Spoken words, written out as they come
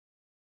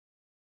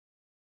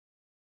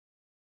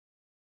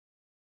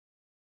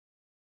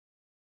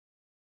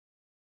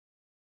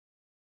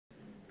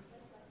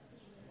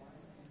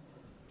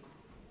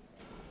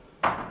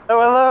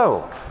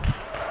Hello.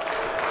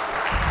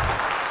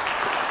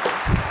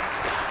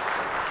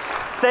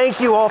 Thank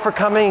you all for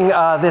coming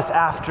this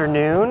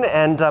afternoon.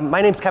 And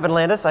my name's Kevin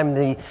Landis. I'm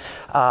the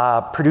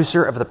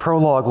producer of the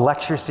Prologue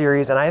lecture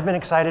series, and I have been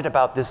excited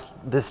about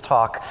this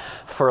talk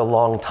for a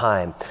long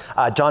time.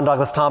 John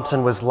Douglas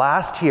Thompson was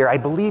last here, I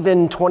believe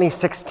in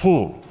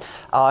 2016,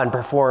 and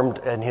performed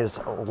in his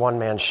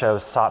one-man show,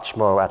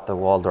 Satchmo at the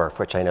Waldorf,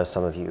 which I know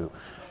some of you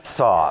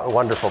saw. A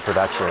wonderful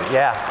production,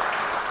 yeah.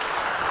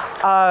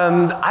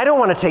 I don't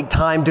want to take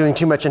time doing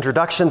too much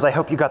introductions. I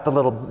hope you got the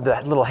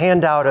little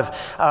handout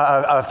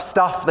of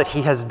stuff that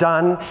he has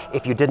done.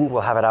 If you didn't,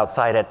 we'll have it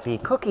outside at the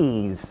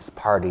cookies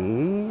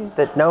party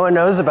that no one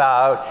knows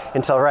about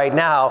until right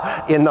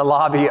now in the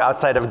lobby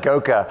outside of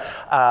Goka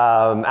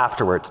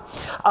afterwards.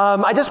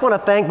 I just want to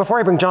thank, before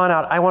I bring John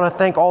out, I want to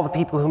thank all the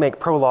people who make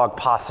Prologue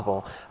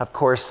possible. Of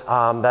course,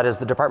 that is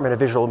the Department of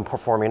Visual and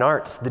Performing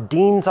Arts, the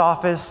Dean's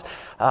Office,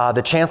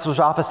 the Chancellor's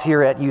Office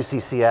here at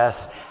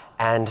UCCS,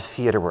 and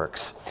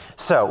TheaterWorks.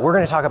 So we're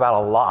going to talk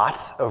about a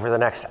lot over the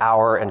next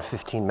hour and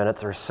 15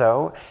 minutes or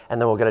so,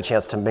 and then we'll get a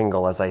chance to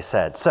mingle, as I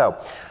said. So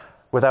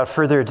without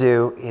further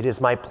ado, it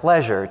is my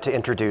pleasure to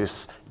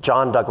introduce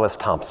John Douglas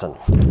Thompson.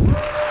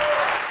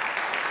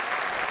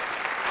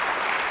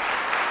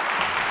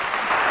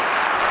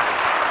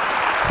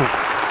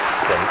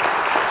 Thanks.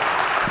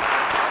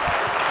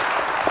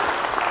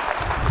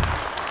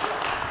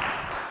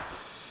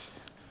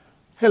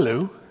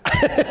 Hello.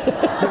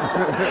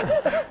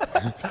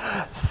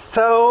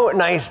 So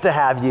nice to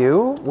have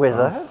you with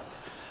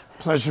us.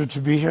 Pleasure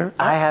to be here.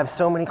 I have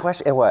so many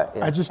questions. What?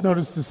 I just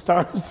noticed the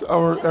stars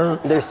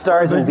There's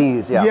stars and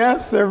bees, yeah.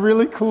 Yes, they're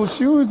really cool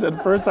shoes.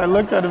 At first I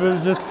looked at them and it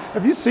was just,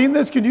 have you seen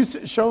this? Can you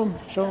show them the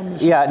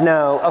shoes? Yeah,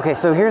 no. Okay,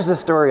 so here's the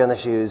story on the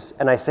shoes,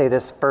 and I say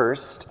this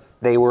first.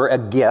 They were a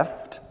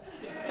gift.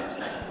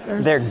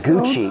 They're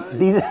Gucci.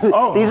 These are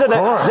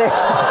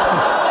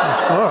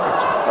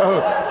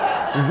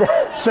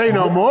say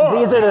no more.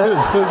 These are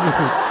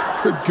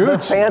the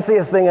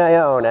fanciest thing I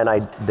own, and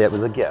that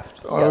was a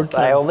gift. Yes,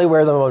 okay. I only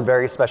wear them on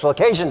very special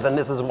occasions, and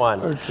this is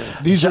one. Okay.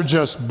 These are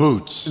just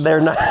boots.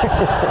 They're not.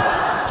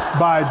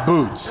 Buy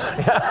boots.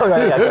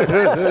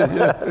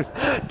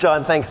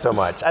 John, thanks so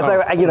much. As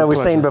I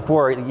was saying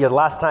before,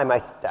 last time, I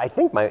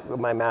think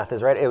my math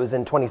is right, it was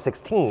in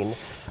 2016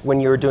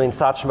 when you were doing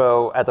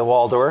Satchmo at the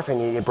Waldorf,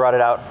 and you brought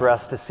it out for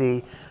us to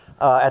see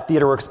at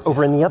TheaterWorks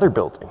over in the other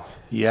building.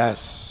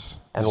 Yes.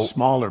 And a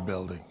smaller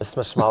building. A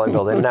smaller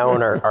building, now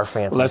in our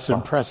fancy less spot.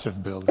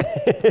 impressive building.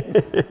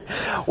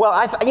 Well,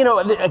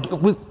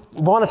 we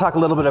want to talk a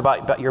little bit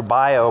about your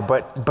bio,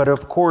 but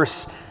of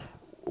course,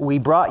 we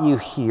brought you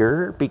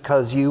here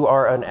because you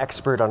are an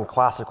expert on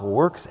classical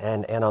works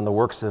and on the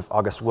works of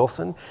August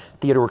Wilson.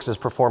 TheaterWorks is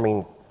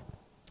performing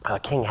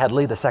King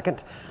Hedley II.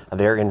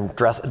 They're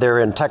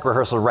in tech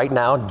rehearsal right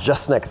now,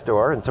 just next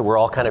door, and so we're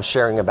all kind of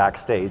sharing a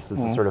backstage.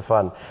 This is sort of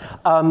fun.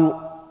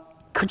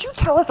 Could you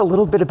tell us a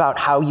little bit about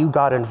how you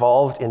got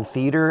involved in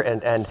theater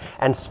and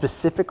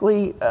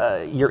specifically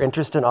your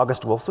interest in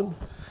August Wilson?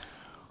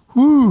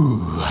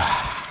 Ooh.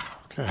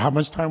 Okay, how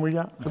much time we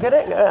got? We'll get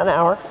it, an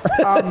hour.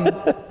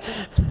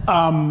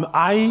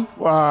 I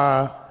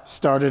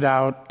started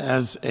out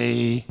as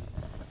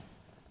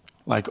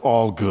like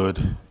all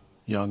good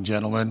young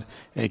gentlemen,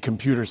 a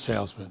computer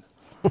salesman.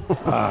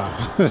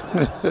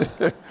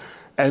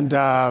 And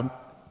I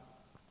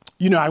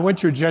went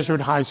to a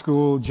Jesuit high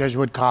school,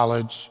 Jesuit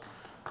college.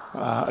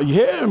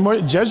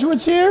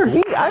 Jesuits here?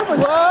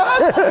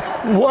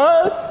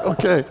 What?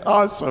 Okay,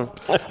 awesome.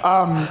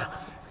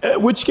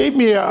 Which gave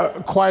me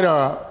quite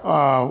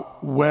a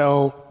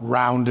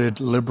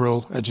well-rounded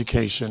liberal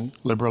education,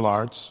 liberal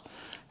arts.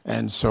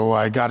 And so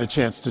I got a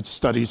chance to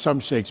study some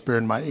Shakespeare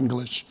in my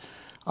English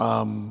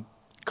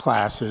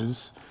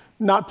classes.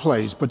 Not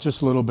plays, but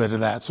just a little bit of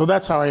that. So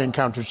that's how I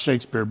encountered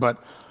Shakespeare.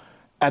 But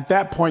at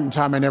that point in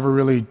time, I never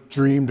really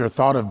dreamed or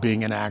thought of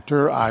being an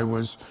actor. I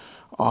was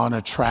on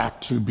a track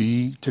to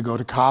go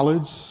to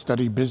college,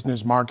 study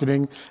business,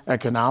 marketing,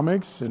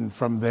 economics, and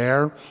from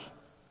there,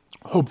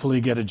 hopefully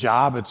get a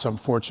job at some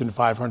Fortune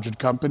 500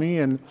 company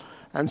and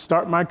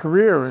start my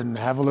career and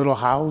have a little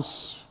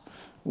house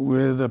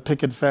with a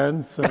picket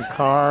fence and a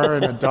car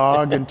and a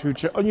dog and 2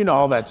 children,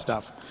 all that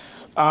stuff.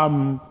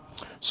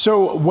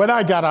 So when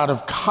I got out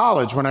of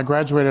college, when I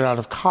graduated out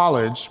of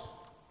college,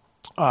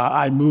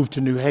 I moved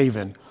to New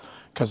Haven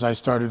because I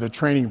started a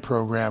training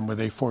program with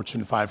a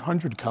Fortune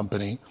 500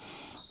 company,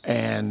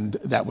 and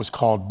that was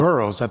called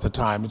Burroughs at the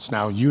time. It's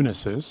now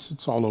Unisys.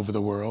 It's all over the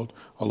world,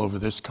 all over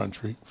this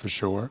country for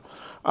sure.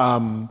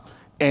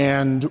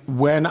 And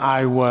when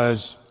I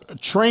was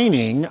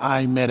training,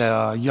 I met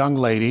a young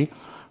lady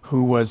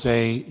who was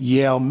a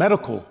Yale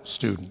medical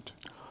student.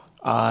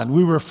 And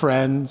we were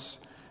friends,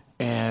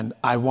 and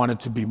I wanted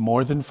to be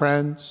more than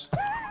friends.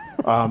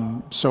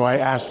 So I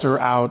asked her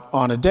out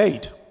on a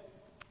date.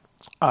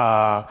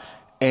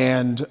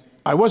 And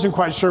I wasn't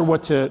quite sure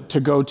what to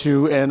go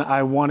to, and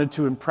I wanted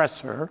to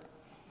impress her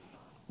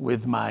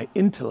with my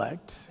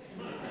intellect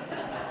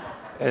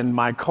and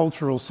my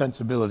cultural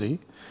sensibility.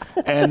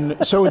 And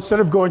so instead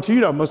of going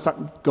to, almost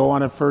go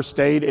on a first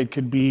date, it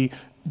could be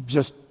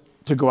just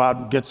to go out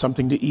and get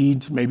something to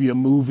eat, maybe a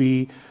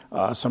movie,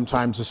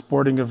 sometimes a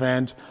sporting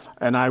event.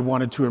 And I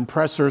wanted to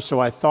impress her, so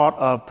I thought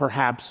of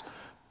perhaps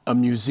a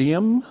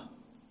museum,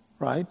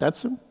 right?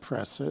 That's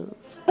impressive.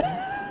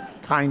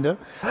 Kinda.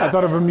 I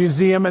thought of a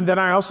museum, and then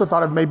I also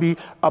thought of maybe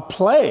a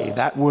play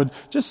that would,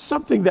 just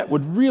something that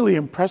would really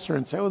impress her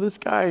and say, oh, this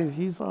guy,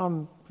 he's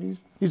on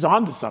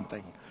to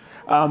something.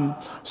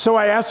 So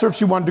I asked her if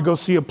she wanted to go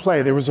see a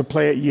play. There was a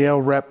play at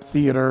Yale Rep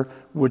Theater,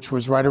 which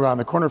was right around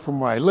the corner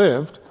from where I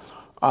lived.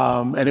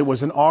 And it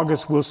was an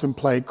August Wilson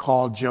play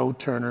called Joe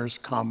Turner's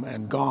Come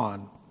and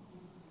Gone.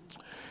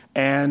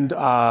 And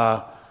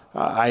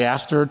I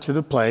asked her to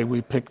the play.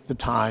 We picked the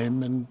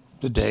time and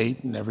the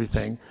date and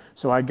everything.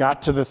 So I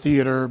got to the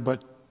theater,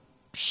 but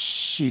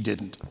she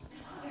didn't.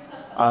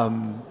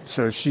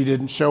 So she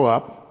didn't show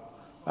up.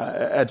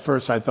 At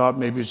first I thought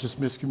maybe it was just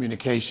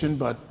miscommunication,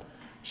 but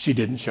she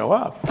didn't show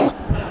up.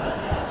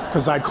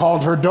 Because I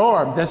called her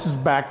door. This is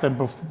back then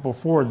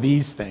before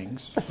these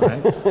things,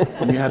 right?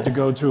 When you had to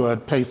go to a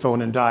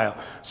payphone and dial.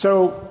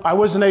 So I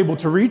wasn't able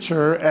to reach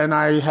her, and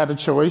I had a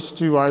choice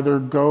to either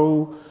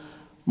go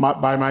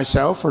by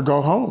myself or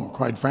go home,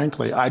 quite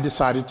frankly. I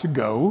decided to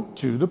go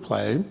to the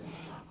play.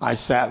 I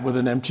sat with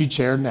an empty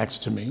chair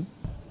next to me,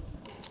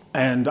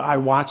 and I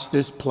watched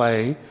this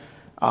play,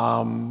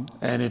 and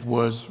it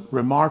was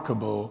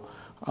remarkable.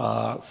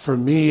 For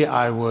me,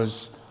 I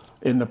was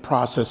in the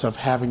process of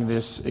having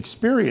this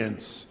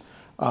experience,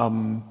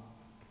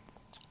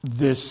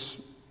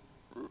 this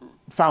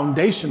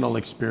foundational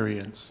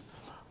experience,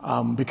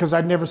 because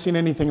I'd never seen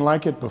anything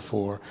like it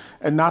before.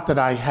 And not that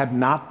I had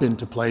not been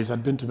to plays,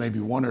 I'd been to maybe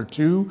one or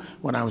two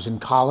when I was in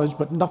college,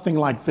 but nothing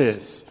like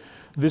this.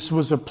 This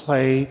was a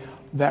play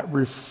that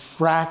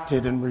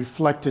refracted and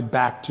reflected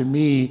back to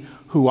me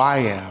who I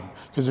am,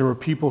 because there were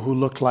people who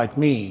looked like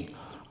me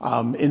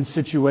in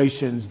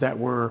situations that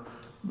were,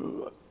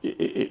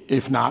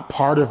 if not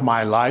part of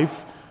my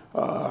life,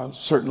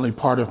 certainly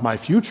part of my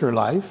future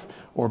life,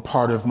 or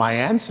part of my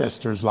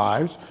ancestors'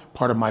 lives,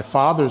 part of my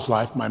father's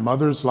life, my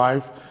mother's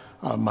life,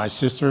 my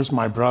sisters,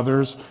 my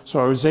brothers.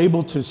 So I was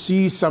able to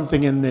see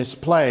something in this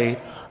play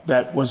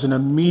that was an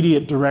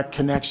immediate direct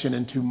connection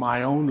into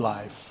my own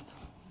life.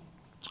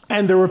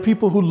 And there were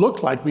people who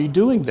looked like me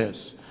doing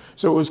this.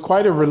 So it was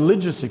quite a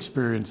religious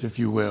experience, if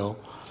you will.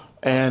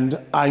 And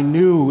I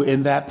knew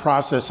in that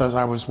process as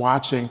I was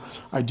watching,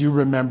 I do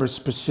remember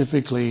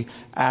specifically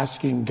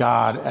asking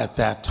God at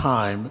that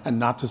time, and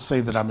not to say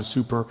that I'm a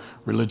super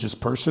religious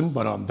person,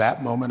 but on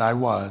that moment I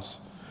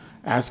was,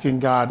 asking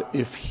God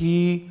if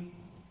he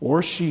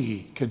or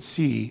she could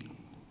see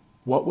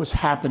what was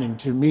happening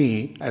to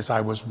me as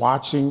I was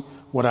watching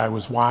what I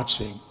was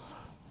watching.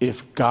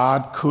 If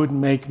God could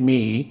make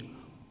me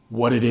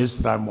what it is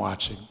that I'm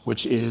watching,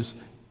 which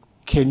is,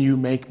 can you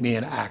make me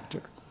an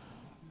actor?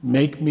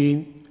 Make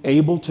me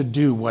able to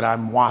do what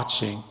I'm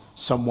watching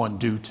someone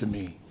do to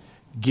me.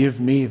 Give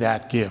me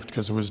that gift,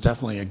 because it was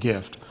definitely a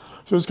gift.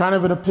 So it was kind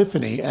of an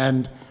epiphany,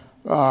 and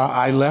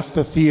I left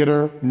the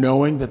theater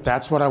knowing that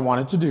that's what I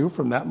wanted to do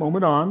from that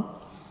moment on.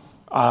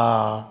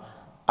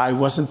 I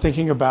wasn't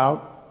thinking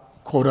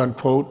about, quote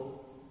unquote,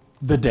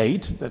 the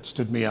date that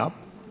stood me up.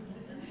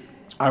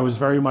 I was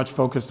very much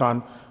focused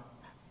on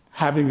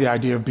having the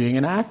idea of being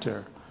an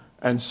actor.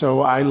 And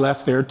so I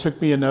left there. It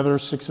took me another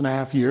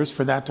 6.5 years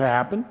for that to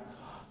happen.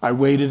 I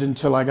waited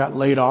until I got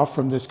laid off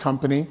from this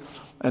company,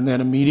 and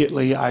then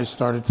immediately I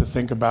started to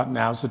think about,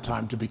 now's the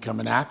time to become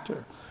an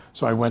actor.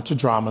 So I went to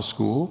drama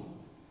school,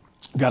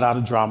 got out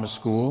of drama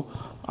school,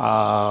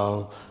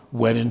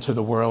 went into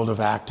the world of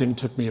acting.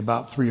 Took me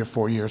about 3 or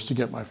 4 years to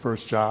get my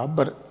first job,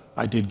 but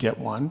I did get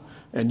one,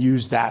 and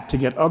used that to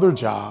get other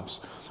jobs.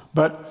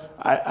 But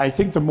I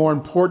think the more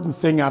important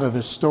thing out of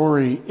this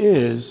story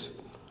is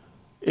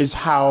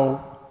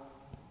how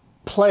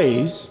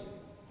plays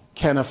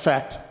can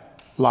affect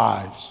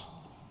lives,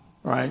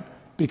 right?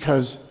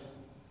 Because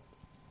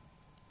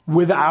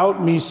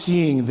without me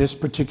seeing this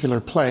particular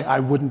play, I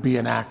wouldn't be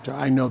an actor.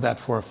 I know that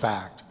for a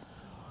fact.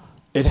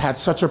 It had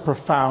such a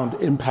profound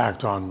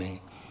impact on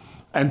me.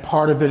 And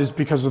part of it is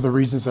because of the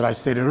reasons that I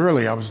stated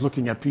earlier. I was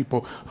looking at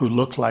people who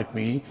looked like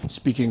me,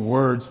 speaking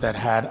words that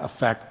had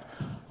effect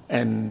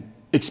and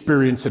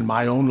experience in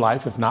my own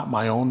life, if not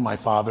my own, my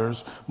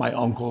father's, my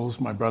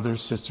uncles, my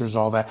brothers, sisters,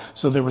 all that.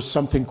 So there was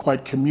something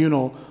quite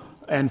communal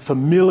and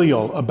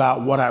familial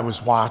about what I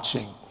was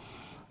watching.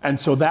 And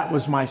so that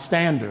was my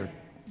standard.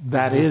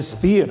 That is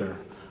theater.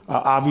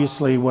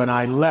 Obviously, when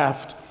I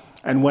left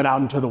and went out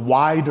into the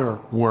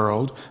wider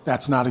world,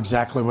 that's not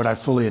exactly what I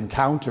fully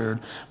encountered,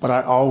 but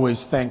I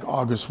always thank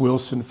August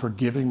Wilson for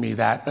giving me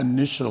that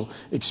initial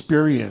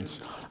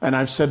experience. And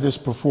I've said this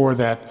before,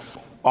 that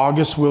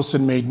August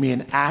Wilson made me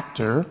an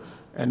actor,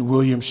 and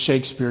William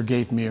Shakespeare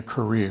gave me a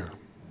career.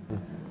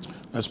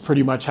 That's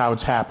pretty much how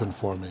it's happened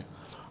for me.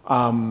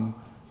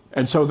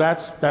 And so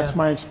that's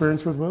my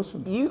experience with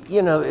Wilson.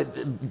 You know,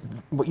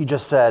 what you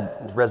just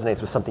said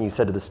resonates with something you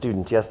said to the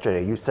students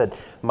yesterday. You said,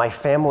 my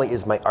family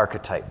is my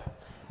archetype.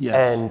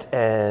 Yes.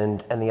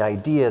 And the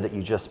idea that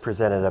you just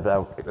presented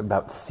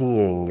about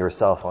seeing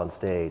yourself on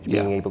stage,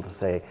 being able to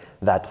say,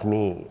 that's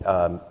me.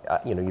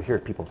 You hear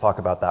people talk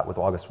about that with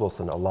August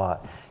Wilson a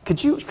lot.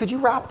 Could you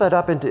wrap that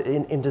up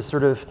into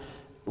sort of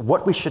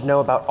what we should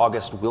know about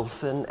August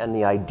Wilson and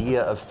the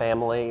idea of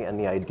family and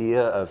the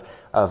idea of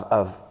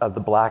the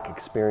Black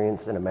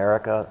experience in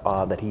America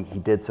that he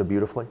did so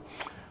beautifully?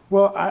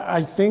 Well,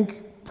 I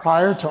think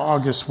prior to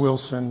August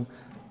Wilson,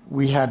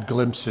 we had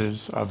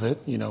glimpses of it.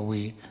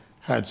 We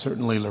had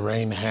certainly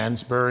Lorraine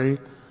Hansberry,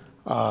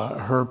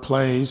 her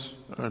plays,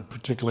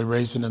 particularly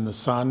Raisin in the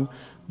Sun.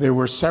 There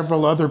were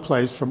several other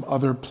plays from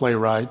other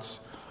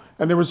playwrights.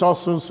 And there was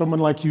also someone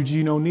like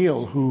Eugene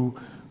O'Neill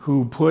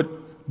who put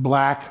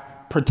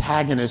Black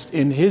protagonists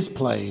in his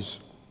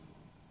plays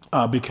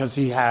because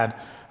he had,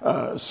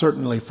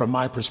 certainly from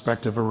my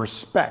perspective, a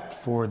respect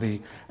for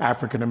the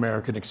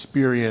African-American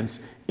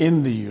experience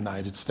in the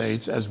United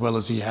States, as well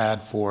as he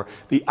had for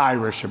the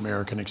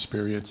Irish-American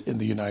experience in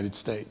the United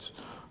States.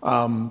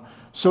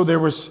 So there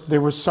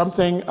was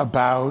something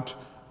about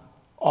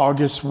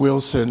August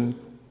Wilson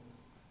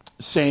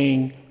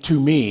saying to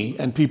me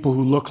and people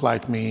who look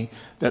like me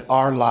that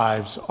our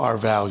lives are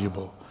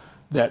valuable,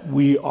 that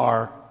we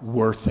are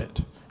worth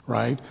it,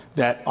 right?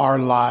 That our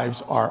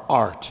lives are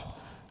art,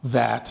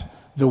 that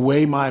the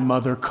way my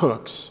mother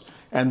cooks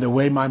and the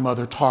way my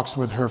mother talks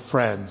with her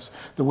friends,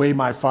 the way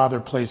my father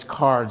plays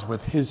cards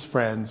with his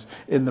friends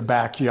in the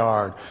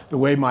backyard, the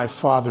way my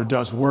father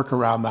does work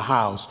around the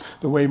house,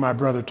 the way my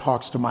brother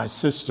talks to my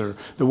sister,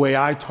 the way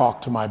I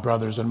talk to my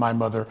brothers and my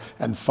mother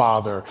and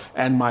father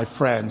and my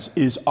friends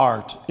is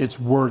art. It's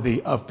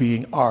worthy of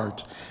being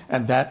art.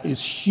 And that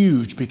is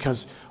huge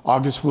because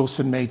August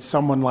Wilson made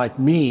someone like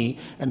me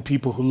and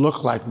people who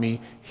look like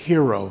me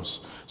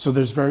heroes. So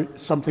there's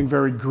something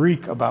very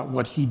Greek about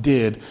what he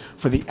did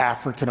for the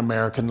African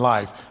American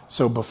life.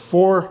 So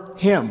before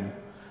him,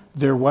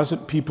 there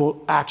wasn't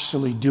people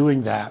actually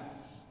doing that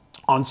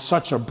on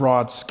such a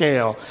broad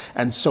scale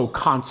and so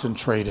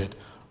concentrated,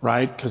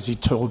 right? Because he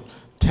told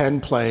 10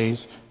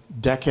 plays,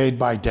 decade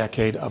by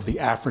decade, of the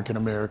African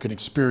American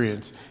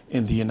experience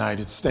in the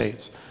United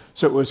States.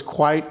 So it was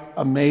quite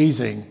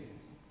amazing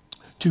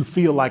to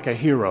feel like a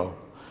hero,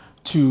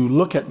 to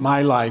look at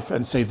my life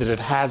and say that it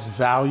has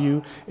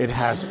value, it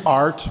has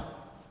art,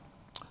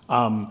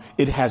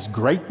 it has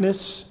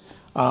greatness,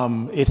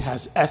 it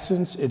has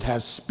essence, it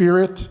has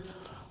spirit,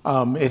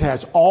 it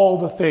has all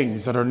the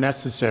things that are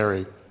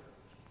necessary.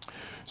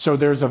 So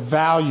there's a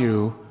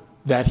value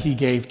that he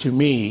gave to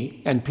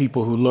me and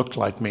people who looked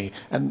like me.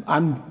 And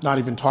I'm not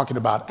even talking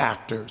about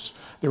actors.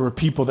 There were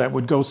people that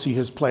would go see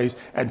his plays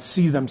and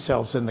see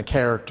themselves in the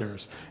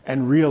characters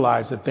and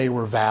realize that they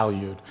were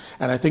valued.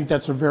 And I think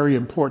that's a very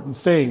important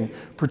thing,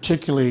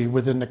 particularly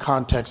within the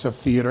context of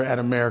theater and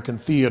American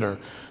theater.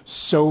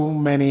 So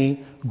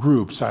many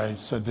groups, I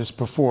said this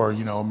before,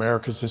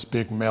 America's this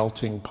big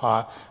melting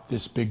pot,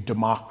 this big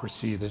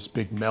democracy, this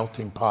big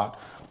melting pot.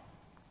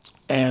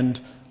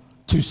 And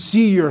to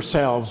see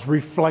yourselves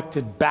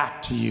reflected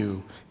back to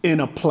you in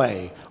a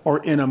play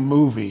or in a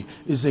movie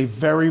is a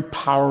very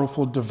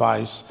powerful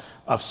device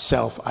of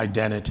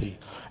self-identity.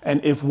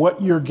 And if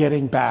what you're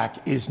getting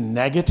back is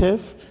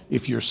negative,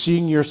 if you're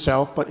seeing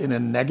yourself but in a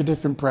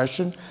negative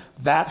impression,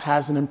 that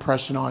has an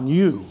impression on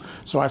you.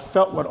 So I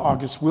felt what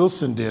August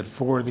Wilson did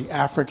for the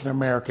African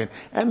American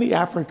and the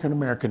African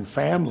American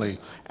family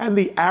and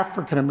the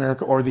African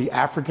American or the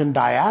African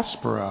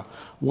diaspora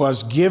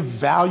was give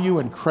value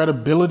and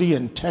credibility,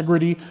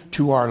 integrity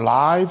to our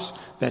lives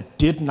that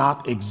did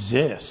not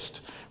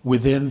exist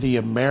within the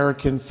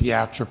American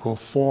theatrical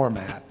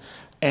format.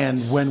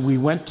 And when we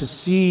went to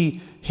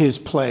see his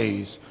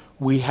plays,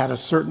 we had a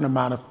certain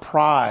amount of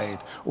pride,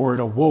 or it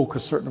awoke a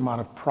certain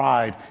amount of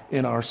pride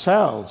in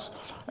ourselves.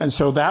 And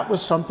so that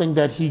was something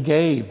that he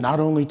gave not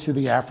only to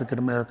the African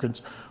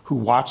Americans who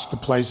watched the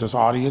plays as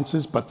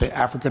audiences, but the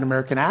African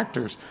American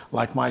actors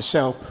like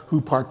myself who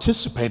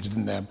participated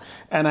in them.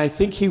 And I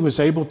think he was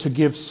able to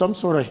give some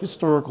sort of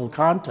historical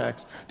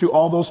context to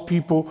all those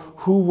people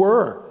who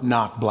were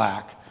not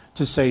Black,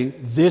 to say,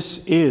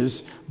 this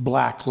is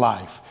Black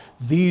life.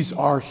 These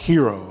are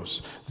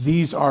heroes.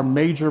 These are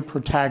major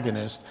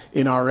protagonists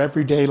in our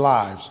everyday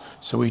lives.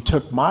 So he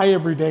took my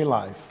everyday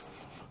life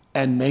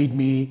and made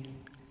me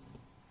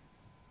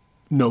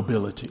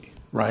nobility,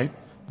 right?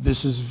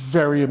 This is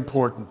very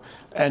important.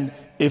 And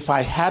if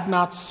I had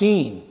not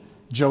seen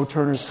Joe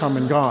Turner's Come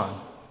and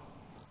Gone,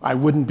 I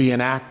wouldn't be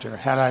an actor.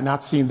 Had I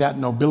not seen that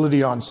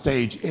nobility on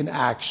stage in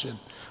action,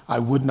 I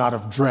would not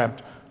have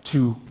dreamt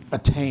to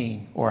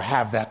attain or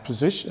have that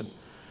position.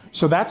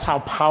 So that's how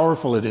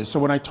powerful it is. So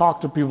when I talk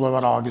to people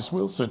about August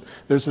Wilson,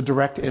 there's a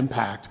direct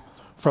impact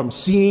from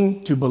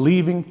seeing to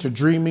believing to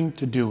dreaming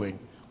to doing.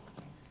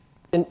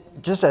 And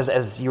just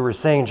as you were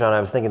saying, John,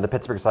 I was thinking the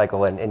Pittsburgh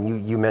cycle,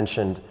 and you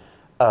mentioned,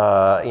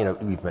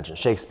 you've mentioned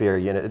Shakespeare.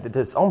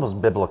 It's almost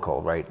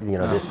biblical, right?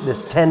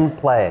 This 10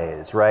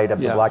 plays, right,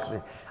 of the Black.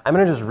 I'm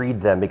going to just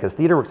read them because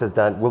TheaterWorks has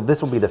done. Well,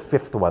 this will be the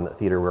 5th one that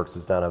TheaterWorks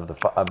has done of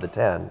the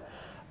 10.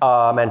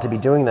 And to be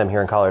doing them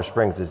here in Colorado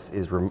Springs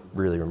is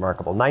really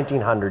remarkable.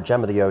 1900,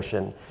 Gem of the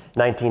Ocean.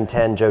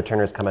 1910, Joe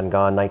Turner's Come and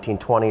Gone.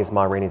 1920s,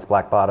 Ma Rainey's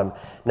Black Bottom.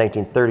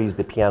 1930s,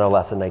 The Piano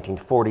Lesson.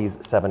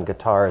 1940s, Seven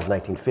Guitars.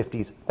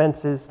 1950s,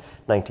 Fences.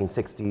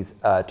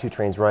 1960s, Two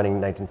Trains Running.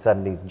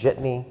 1970s,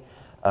 Jitney.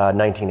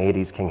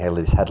 1980s, King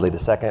Hedley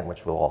II,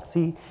 which we'll all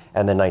see.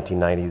 And then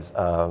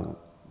 1990s,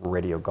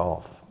 Radio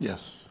Golf.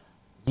 Yes.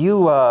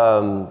 You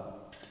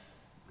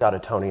got a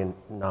Tony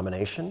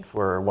nomination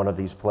for one of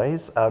these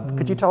plays.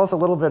 Could you tell us a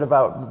little bit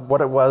about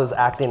what it was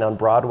acting on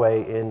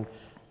Broadway in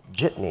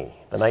Jitney,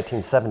 the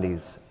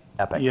 1970s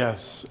epic?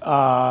 Yes,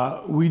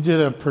 we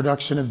did a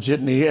production of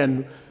Jitney,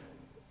 and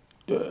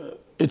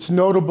it's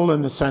notable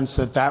in the sense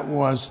that that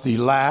was the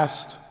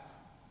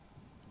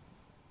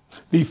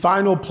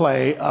final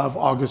play of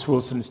August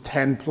Wilson's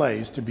 10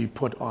 plays to be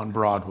put on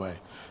Broadway.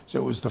 So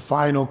it was the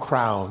final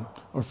crown,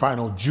 or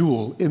final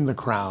jewel in the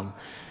crown.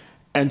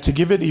 And to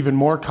give it even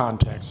more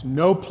context,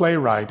 no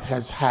playwright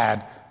has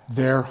had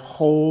their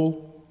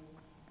whole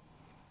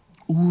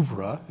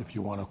oeuvre, if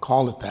you want to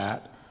call it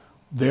that,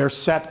 their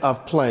set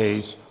of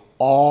plays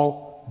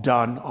all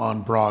done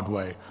on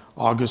Broadway.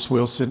 August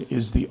Wilson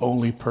is the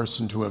only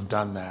person to have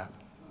done that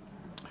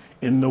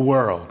in the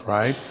world,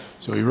 right?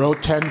 So he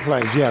wrote 10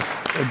 plays. Yes,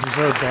 it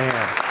deserves a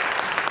hand.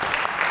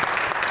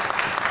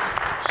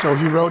 So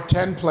he wrote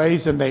 10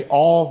 plays and they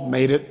all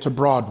made it to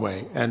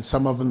Broadway, and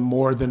some of them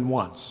more than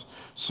once.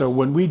 So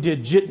when we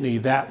did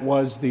Jitney, that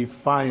was the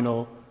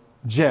final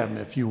gem,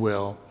 if you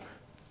will,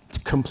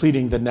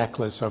 completing the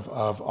necklace of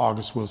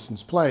August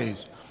Wilson's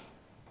plays.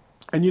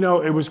 And you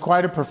know, it was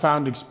quite a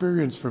profound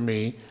experience for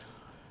me,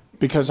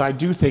 because I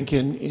do think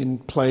in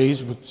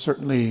plays with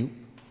certainly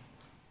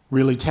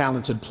really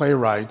talented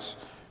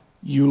playwrights,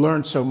 you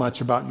learn so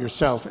much about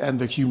yourself and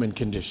the human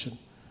condition.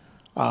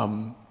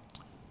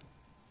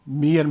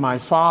 Me and my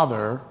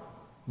father,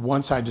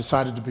 once I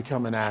decided to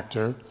become an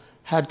actor,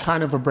 had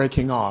kind of a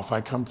breaking off.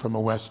 I come from a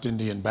West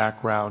Indian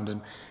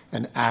background,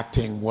 and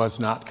acting was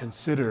not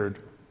considered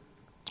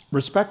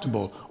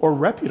respectable or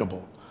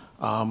reputable.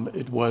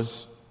 It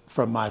was,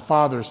 from my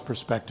father's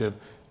perspective,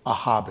 a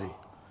hobby.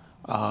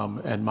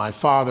 And my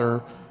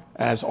father,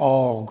 as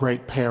all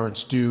great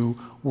parents do,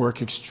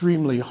 work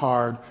extremely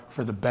hard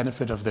for the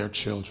benefit of their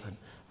children.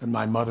 And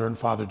my mother and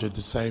father did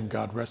the same,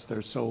 God rest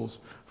their souls,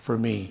 for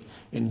me,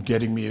 in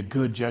getting me a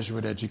good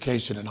Jesuit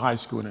education in high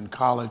school and in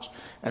college,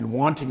 and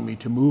wanting me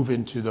to move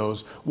into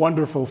those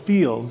wonderful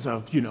fields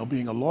of, you know,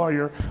 being a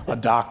lawyer, a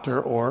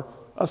doctor, or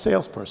a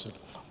salesperson.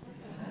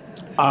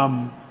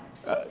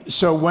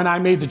 So when I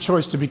made the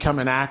choice to become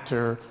an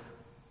actor,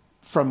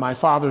 from my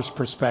father's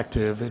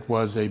perspective, it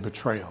was a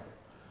betrayal.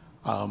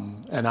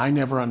 And I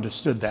never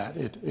understood that.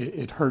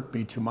 It hurt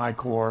me to my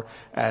core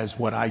as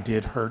what I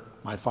did hurt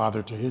my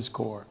father to his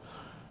core.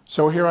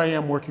 So here I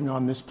am working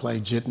on this play,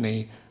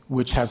 Jitney,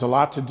 which has a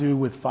lot to do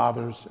with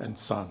fathers and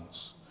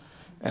sons.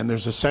 And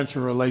there's a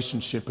central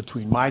relationship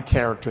between my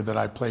character that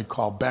I played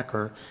called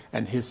Becker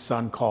and his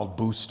son called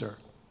Booster.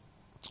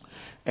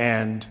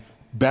 And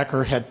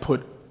Becker had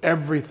put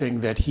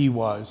everything that he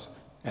was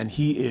and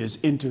he is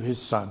into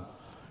his son,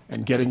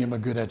 and getting him a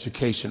good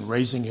education,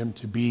 raising him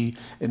to be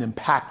an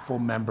impactful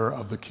member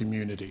of the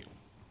community.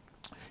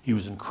 He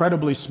was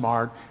incredibly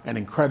smart and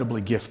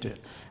incredibly gifted.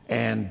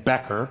 And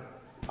Becker,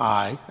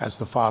 I, as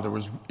the father,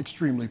 was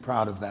extremely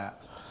proud of that.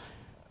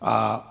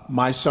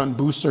 My son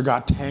Booster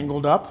got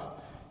tangled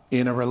up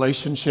in a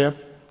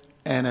relationship,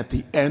 and at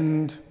the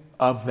end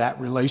of that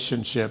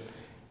relationship,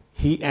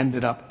 he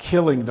ended up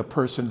killing the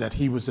person that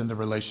he was in the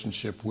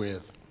relationship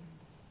with,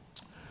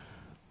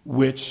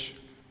 which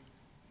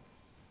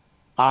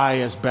I,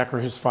 as Becker,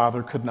 his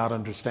father, could not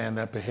understand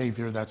that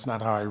behavior. That's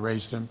not how I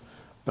raised him.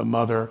 The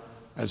mother,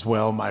 as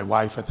well, my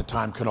wife at the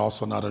time, could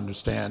also not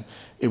understand.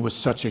 It was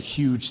such a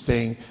huge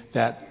thing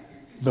that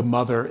the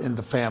mother in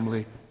the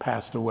family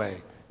passed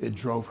away. It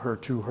drove her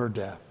to her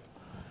death.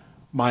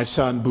 My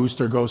son,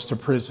 Booster, goes to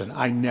prison.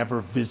 I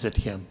never visit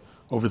him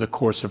over the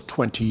course of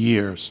 20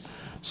 years.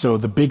 So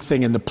the big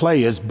thing in the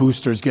play is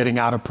Booster's getting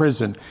out of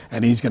prison,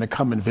 and he's going to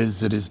come and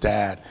visit his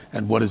dad.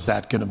 And what is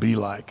that going to be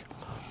like?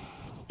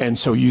 And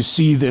so you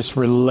see this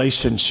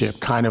relationship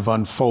kind of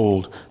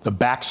unfold, the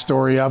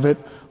backstory of it,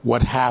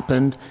 what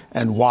happened,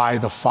 and why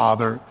the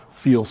father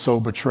feels so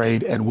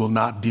betrayed and will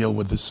not deal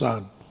with the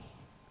son.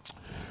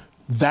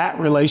 That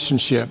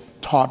relationship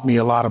taught me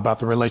a lot about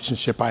the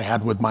relationship I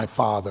had with my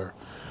father.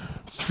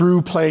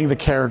 Through playing the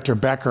character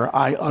Becker,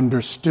 I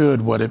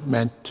understood what it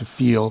meant to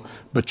feel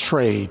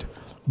betrayed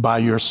by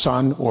your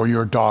son or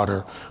your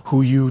daughter,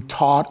 who you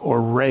taught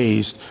or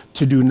raised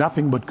to do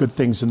nothing but good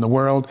things in the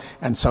world,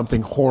 and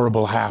something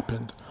horrible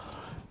happened.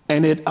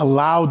 And it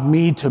allowed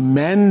me to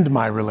mend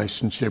my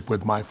relationship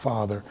with my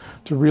father,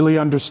 to really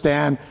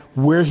understand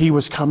where he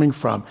was coming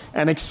from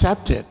and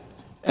accept it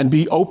and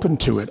be open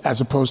to it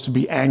as opposed to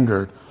be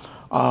angered.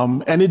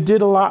 And it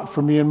did a lot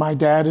for me and my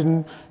dad.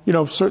 And, you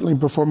know, certainly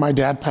before my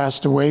dad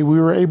passed away, we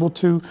were able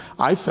to,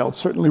 I felt,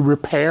 certainly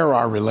repair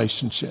our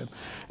relationship.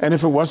 And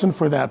if it wasn't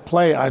for that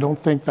play, I don't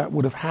think that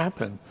would have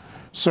happened.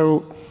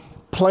 So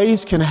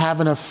plays can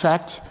have an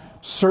effect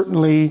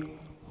certainly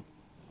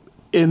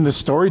in the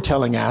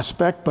storytelling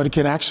aspect, but it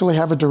can actually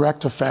have a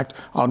direct effect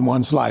on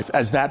one's life,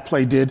 as that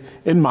play did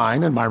in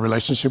mine and my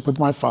relationship with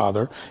my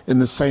father, in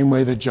the same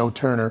way that Joe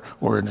Turner,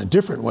 or in a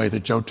different way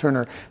that Joe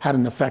Turner had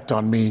an effect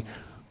on me,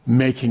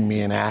 making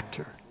me an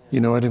actor. You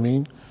know what I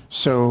mean?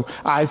 So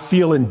I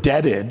feel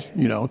indebted,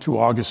 to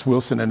August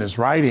Wilson and his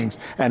writings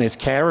and his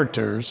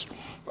characters,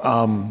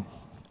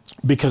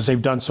 because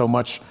they've done so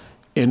much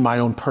in my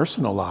own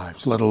personal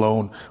lives, let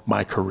alone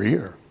my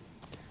career.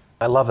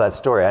 I love that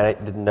story. I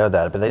didn't know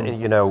that, but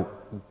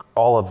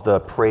all of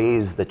the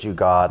praise that you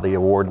got, the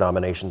award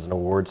nominations and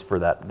awards for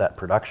that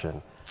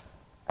production,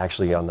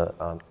 actually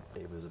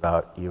it was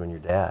about you and your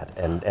dad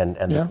and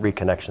the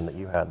reconnection that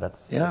you had.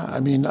 That's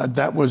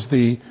that was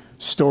the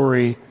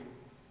story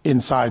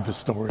inside the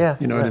story.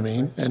 You know what I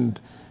mean?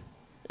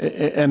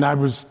 And I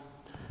was,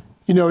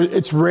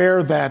 it's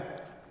rare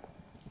that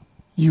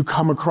you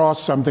come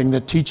across something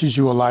that teaches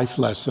you a life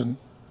lesson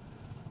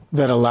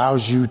that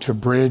allows you to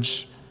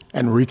bridge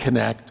and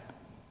reconnect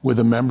with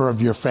a member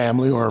of your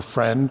family or a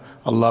friend,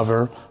 a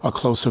lover, a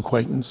close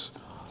acquaintance,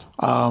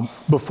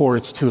 before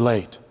it's too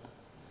late.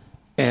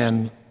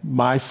 And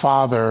my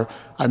father,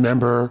 I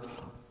remember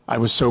I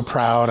was so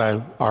proud.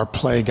 Our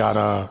play got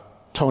a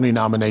Tony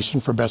nomination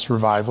for Best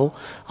Revival.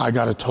 I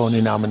got a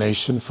Tony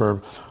nomination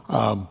for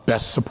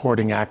Best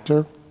Supporting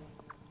Actor.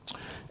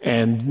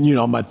 And,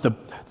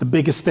 the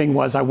biggest thing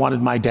was I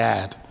wanted my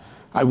dad.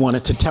 I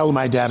wanted to tell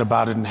my dad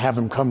about it and have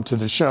him come to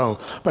the show.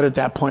 But at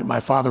that point,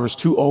 my father was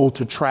too old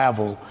to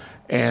travel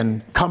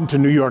and come to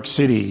New York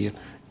City,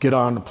 get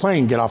off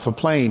a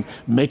plane,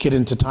 make it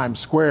into Times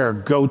Square,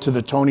 go to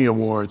the Tony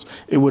Awards.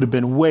 It would have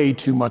been way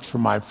too much for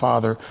my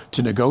father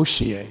to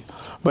negotiate.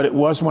 But it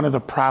was one of the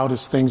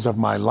proudest things of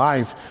my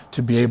life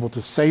to be able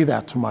to say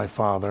that to my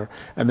father.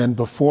 And then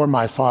before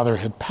my father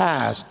had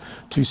passed,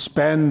 to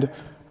spend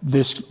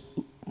this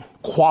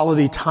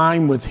quality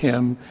time with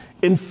him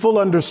in full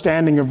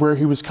understanding of where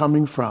he was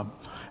coming from,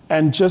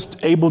 and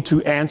just able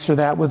to answer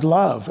that with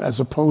love,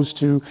 as opposed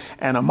to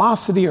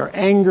animosity or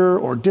anger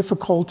or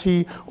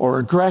difficulty or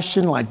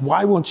aggression, like,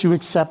 why won't you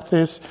accept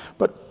this?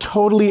 But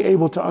totally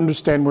able to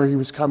understand where he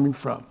was coming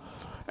from,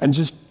 and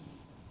just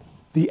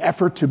the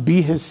effort to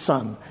be his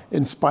son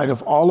in spite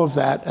of all of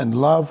that, and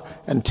love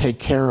and take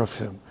care of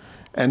him.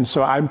 And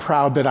so I'm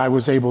proud that I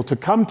was able to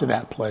come to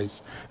that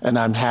place, and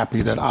I'm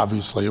happy that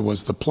obviously it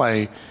was the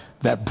play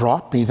that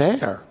brought me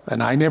there.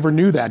 And I never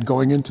knew that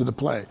going into the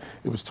play.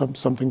 It was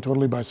something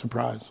totally by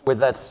surprise. With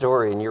that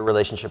story and your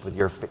relationship with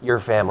your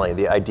family,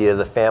 the idea of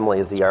the family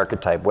as the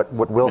archetype, what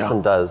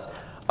Wilson does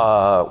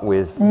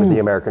with the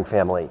American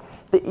family.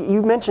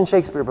 You mentioned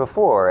Shakespeare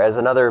before as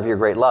another of your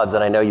great loves,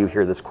 and I know you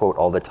hear this quote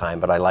all the time,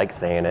 but I like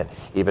saying it,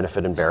 even if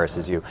it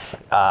embarrasses you.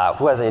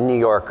 Who has a New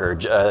Yorker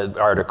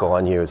article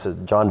on you? It says,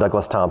 John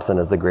Douglas Thompson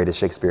is the greatest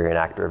Shakespearean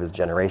actor of his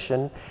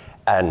generation.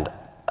 And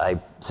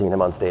I've seen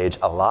him on stage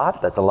a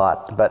lot. That's a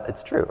lot, but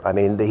it's true. I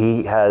mean,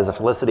 he has a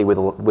felicity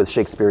with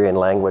Shakespearean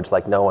language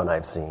like no one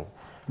I've seen.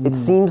 It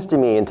seems to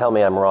me, and tell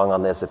me I'm wrong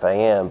on this if I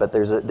am, but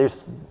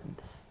there's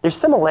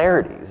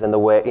similarities in the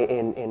way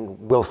in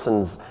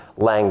Wilson's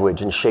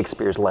language and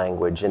Shakespeare's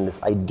language, and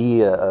this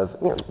idea of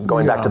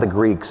going back to the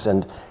Greeks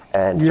and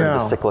sort of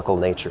the cyclical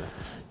nature.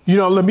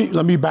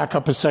 Let me back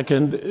up a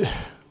second.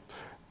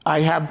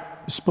 I have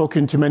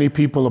spoken to many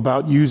people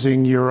about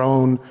using your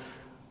own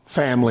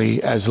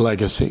family as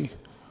legacy,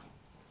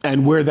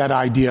 and where that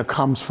idea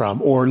comes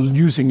from, or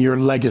using your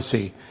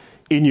legacy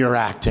in your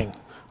acting.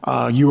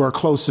 You are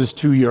closest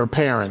to your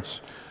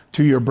parents,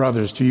 to your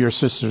brothers, to your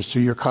sisters, to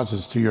your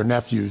cousins, to your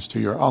nephews,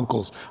 to your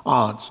uncles,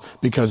 aunts,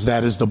 because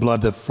that is the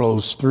blood that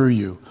flows through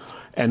you.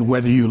 And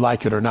whether you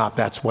like it or not,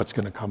 that's what's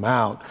going to come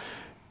out.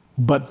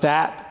 But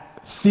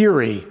that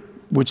theory,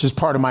 which is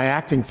part of my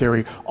acting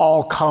theory,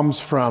 all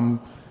comes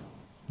from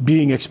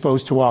being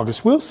exposed to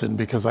August Wilson,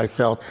 because I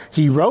felt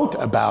he wrote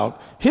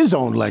about his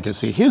own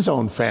legacy, his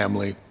own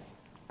family,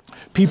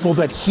 people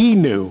that he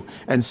knew,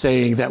 and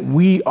saying that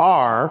we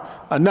are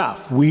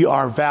enough, we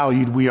are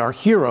valued, we are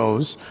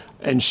heroes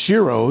and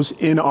sheroes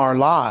in our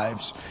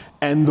lives,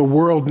 and the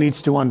world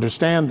needs to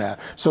understand that.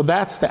 So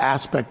that's the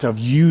aspect of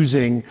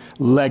using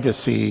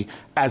legacy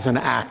as an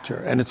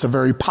actor, and it's a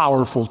very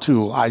powerful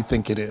tool, I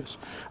think it is.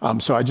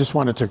 So I just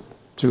wanted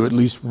to at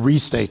least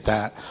restate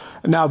that.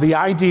 Now, the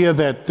idea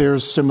that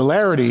there's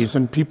similarities,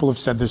 and people have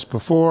said this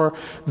before,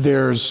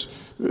 there's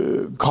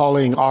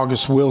calling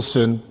August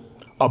Wilson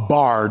a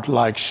bard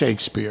like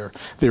Shakespeare.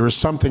 There is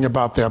something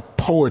about their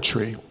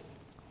poetry,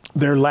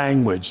 their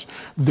language,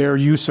 their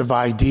use of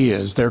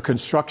ideas, their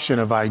construction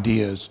of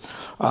ideas,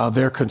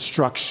 their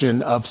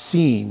construction of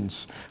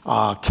scenes,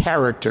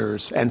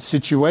 characters, and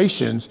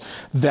situations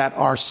that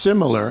are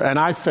similar. And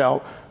I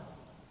felt,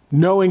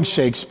 knowing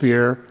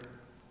Shakespeare,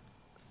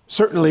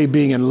 certainly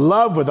being in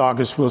love with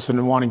August Wilson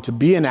and wanting to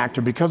be an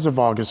actor because of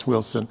August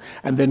Wilson,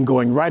 and then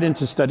going right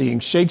into studying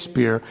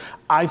Shakespeare,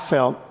 I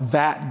felt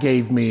that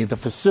gave me the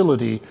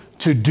facility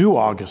to do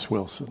August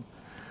Wilson.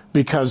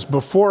 Because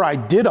before I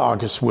did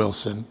August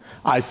Wilson,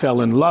 I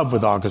fell in love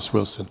with August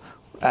Wilson.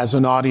 As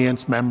an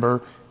audience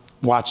member,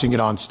 watching it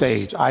on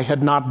stage. I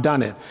had not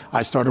done it.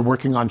 I started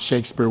working on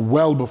Shakespeare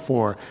well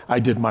before I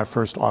did my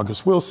first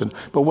August Wilson.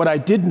 But what I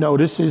did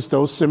notice is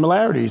those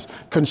similarities: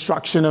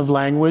 construction of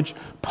language,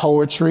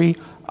 poetry.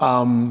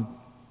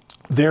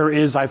 There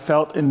is, I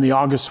felt, in the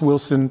August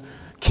Wilson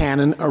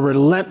canon, a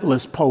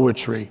relentless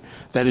poetry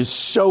that is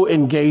so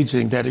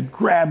engaging that it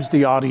grabs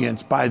the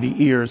audience by the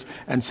ears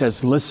and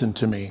says, listen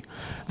to me.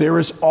 There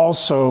is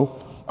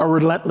also a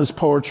relentless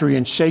poetry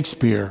in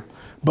Shakespeare,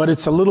 but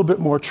it's a little bit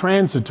more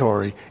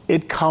transitory.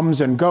 It comes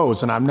and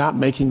goes, and I'm not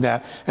making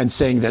that and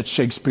saying that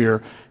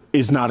Shakespeare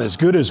is not as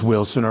good as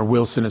Wilson or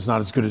Wilson is not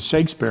as good as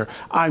Shakespeare.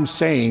 I'm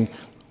saying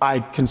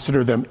I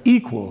consider them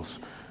equals.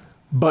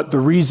 But the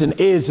reason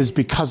is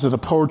because of the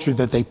poetry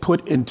that they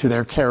put into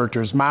their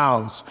characters'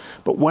 mouths.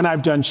 But when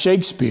I've done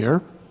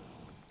Shakespeare,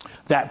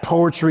 that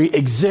poetry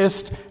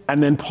exists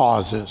and then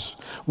pauses.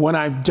 When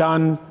I've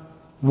done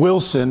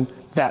Wilson,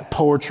 that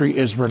poetry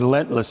is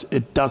relentless.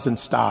 It doesn't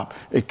stop.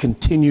 It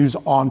continues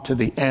on to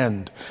the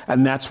end.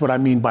 And that's what I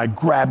mean by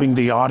grabbing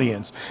the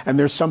audience. And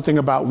there's something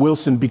about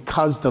Wilson,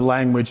 because the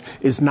language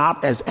is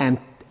not as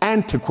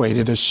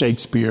antiquated as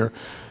Shakespeare,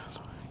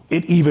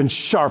 it even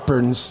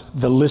sharpens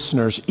the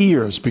listener's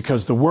ears,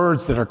 because the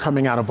words that are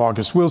coming out of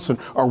August Wilson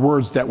are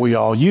words that we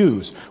all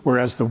use.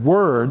 Whereas the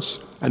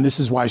words, and this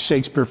is why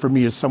Shakespeare for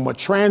me is somewhat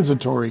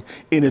transitory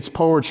in its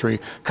poetry,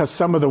 because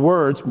some of the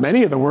words,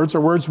 many of the words, are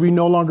words we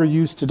no longer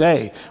use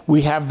today.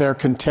 We have their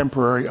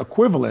contemporary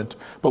equivalent,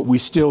 but we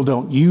still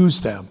don't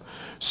use them.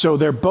 So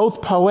they're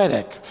both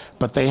poetic,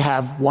 but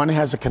one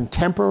has a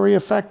contemporary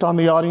effect on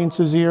the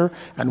audience's ear,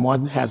 and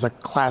one has a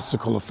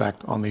classical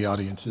effect on the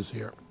audience's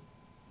ear.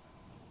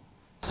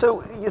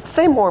 So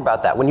say more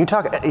about that. When you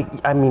talk,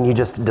 I mean, you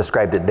just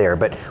described it there,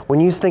 but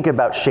when you think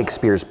about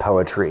Shakespeare's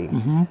poetry,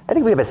 I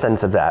think we have a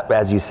sense of that,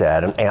 as you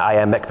said, and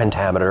iambic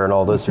pentameter and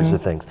all those sorts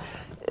of things.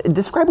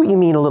 Describe what you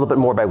mean a little bit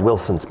more by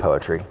Wilson's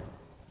poetry.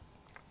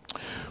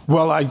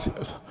 Well,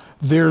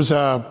 there's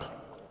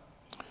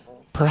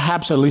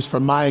perhaps, at least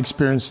from my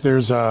experience,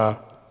 there's a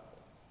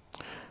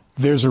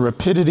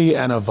rapidity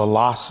and a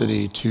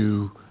velocity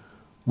to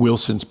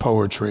Wilson's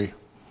poetry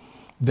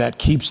that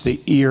keeps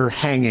the ear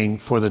hanging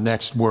for the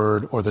next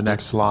word or the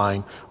next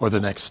line or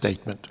the next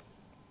statement.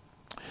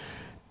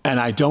 And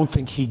I don't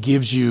think he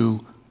gives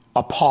you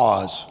a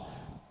pause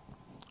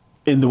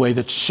in the way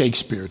that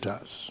Shakespeare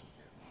does,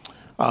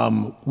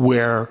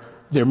 where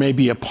there may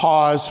be a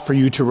pause for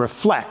you to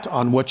reflect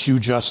on what you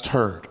just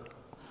heard.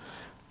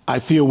 I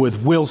feel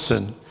with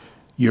Wilson,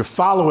 you're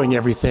following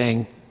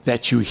everything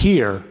that you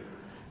hear,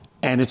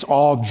 and it's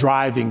all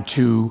driving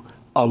to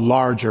a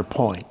larger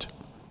point.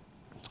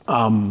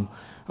 And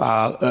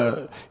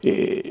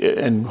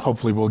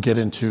hopefully we'll get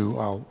into,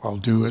 I'll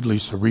do at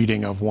least a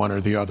reading of one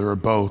or the other or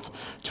both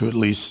to at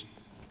least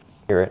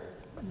hear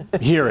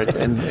it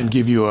and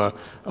give you a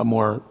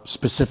more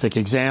specific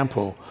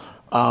example.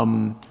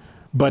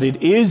 But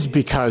it is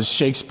because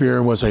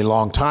Shakespeare was a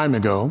long time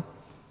ago,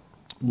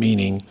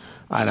 meaning,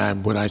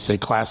 when I say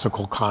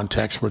classical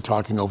context, we're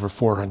talking over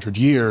 400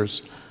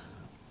 years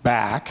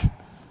back,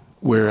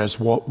 whereas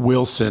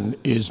Wilson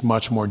is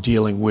much more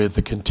dealing with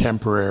the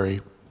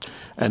contemporary,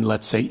 and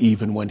let's say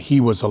even when he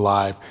was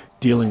alive,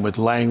 dealing with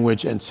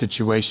language and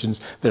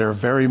situations that are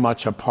very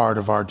much a part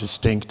of our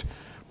distinct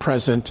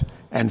present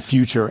and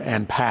future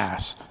and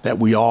past that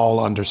we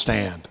all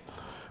understand.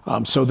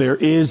 So there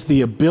is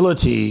the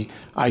ability,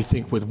 I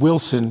think, with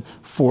Wilson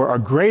for a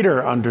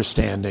greater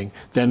understanding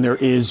than there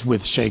is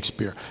with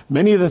Shakespeare.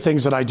 Many of the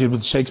things that I did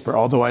with Shakespeare,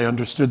 although I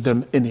understood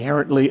them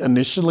inherently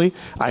initially,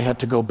 I had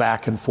to go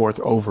back and forth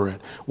over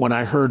it. When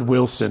I heard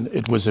Wilson,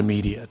 it was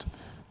immediate.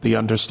 The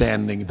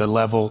understanding, the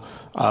level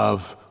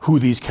of who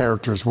these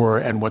characters were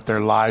and what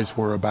their lives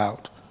were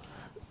about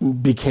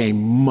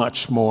became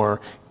much more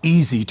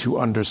easy to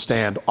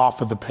understand off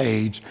of the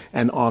page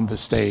and on the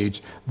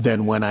stage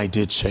than when I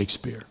did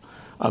Shakespeare.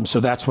 So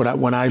that's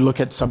when I look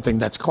at something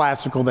that's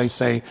classical, they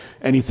say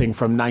anything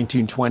from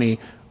 1920,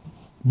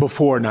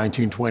 before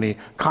 1920,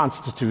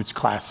 constitutes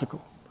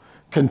classical.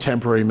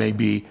 Contemporary may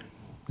be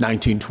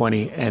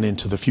 1920 and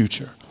into the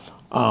future.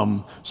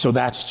 So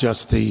that's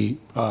just a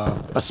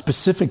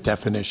specific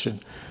definition.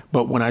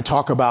 But when I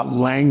talk about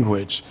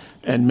language,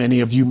 and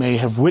many of you may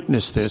have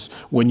witnessed this,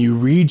 when you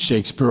read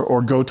Shakespeare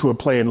or go to a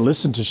play and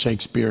listen to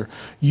Shakespeare,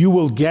 you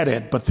will get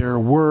it, but there are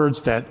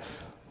words that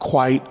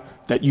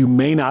you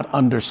may not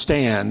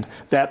understand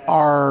that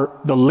are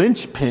the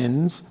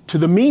linchpins to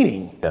the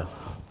meaning. Yeah.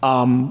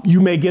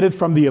 You may get it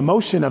from the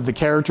emotion of the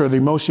character or the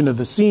emotion of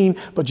the scene,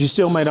 but you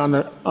still might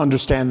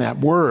understand that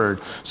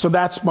word. So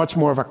that's much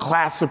more of a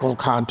classical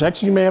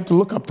context. You may have to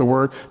look up the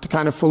word to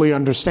kind of fully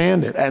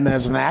understand it. And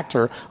as an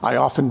actor, I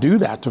often do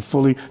that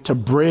to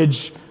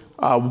bridge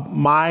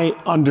my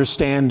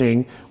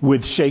understanding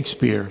with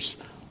Shakespeare's.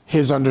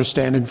 His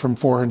understanding from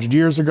 400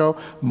 years ago,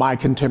 my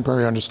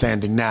contemporary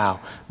understanding now,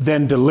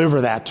 then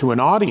deliver that to an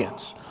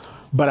audience.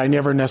 But I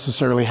never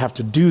necessarily have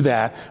to do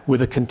that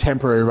with a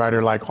contemporary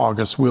writer like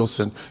August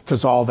Wilson,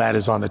 because all that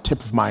is on the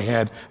tip of my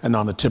head and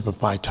on the tip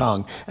of my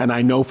tongue. And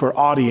I know for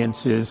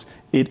audiences,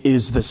 it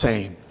is the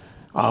same.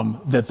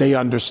 that they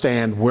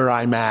understand where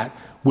I'm at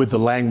with the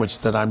language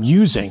that I'm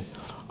using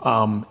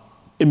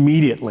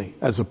immediately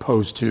as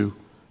opposed to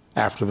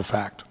after the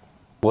fact.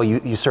 Well,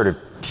 you sort of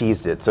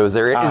teased it. So is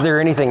there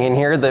anything in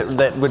here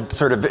that would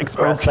sort of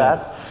express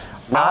that?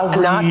 Not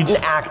in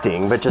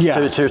acting, but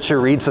just to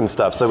read some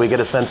stuff so we get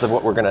a sense of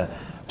what we're going to...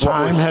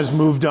 Time has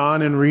moved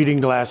on and reading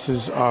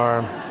glasses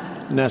are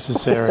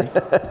necessary.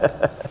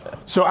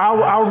 So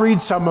I'll read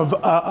some of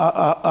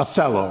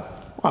Othello,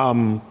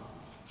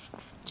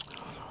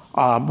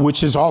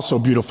 which is also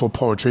beautiful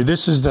poetry.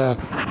 This is the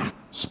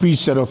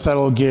speech that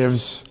Othello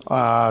gives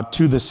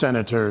to the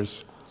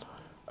senators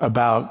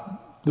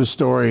about the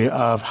story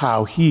of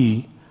how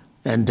he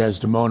and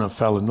Desdemona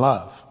fell in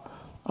love.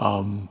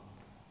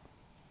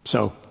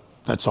 So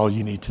that's all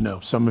you need to know.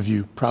 Some of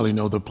you probably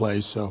know the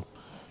play, so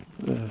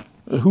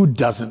who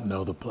doesn't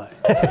know the play?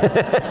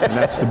 And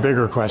that's the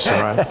bigger question,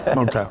 right?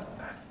 Okay.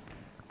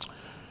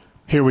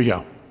 Here we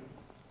go.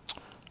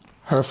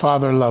 Her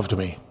father loved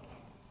me,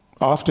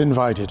 oft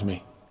invited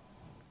me,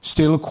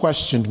 still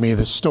questioned me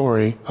the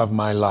story of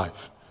my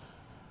life.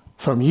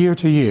 From year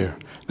to year,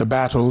 the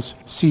battles,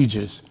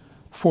 sieges,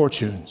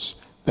 fortunes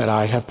that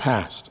I have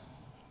passed.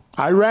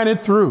 I ran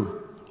it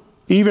through,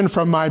 even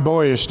from my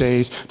boyish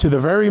days to the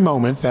very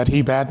moment that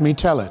he bade me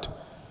tell it,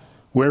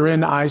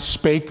 wherein I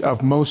spake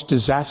of most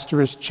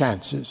disastrous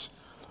chances,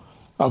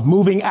 of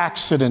moving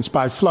accidents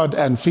by flood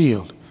and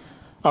field,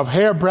 of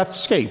hairbreadth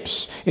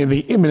scapes in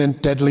the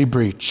imminent deadly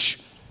breach,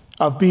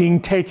 of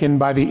being taken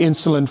by the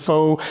insolent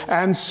foe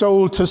and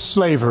sold to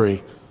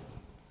slavery,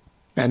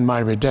 and my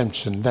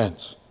redemption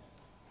thence.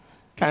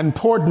 And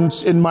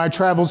portents in my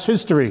travels'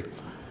 history,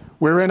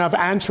 wherein of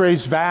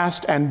Antre's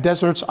vast and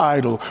deserts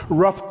idle,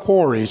 rough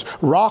quarries,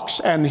 rocks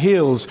and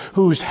hills,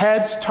 whose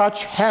heads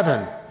touch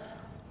heaven.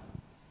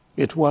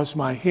 It was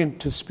my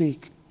hint to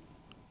speak.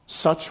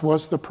 Such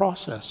was the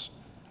process.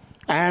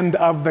 And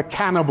of the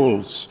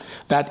cannibals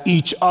that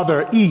each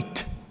other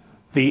eat,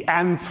 the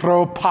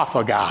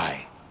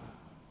anthropophagi.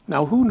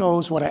 Now, who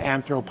knows what an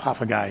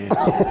anthropophagi is?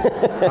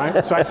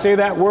 Right? So I say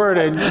that word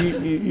and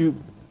you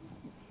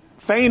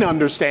feign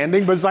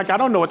understanding, but it's like, I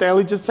don't know what the hell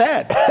he just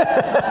said.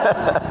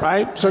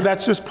 Right? So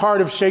that's just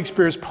part of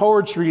Shakespeare's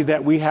poetry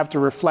that we have to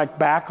reflect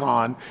back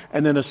on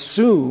and then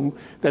assume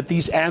that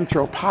these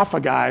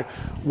anthropophagi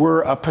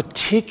were a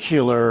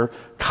particular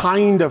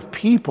kind of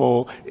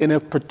people in a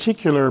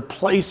particular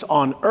place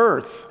on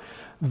earth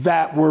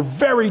that were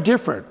very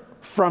different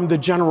from the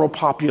general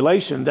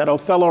population that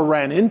Othello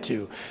ran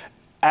into.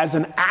 As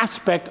an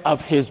aspect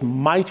of his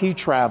mighty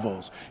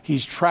travels,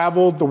 he's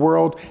traveled the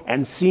world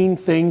and seen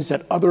things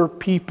that other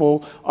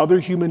people, other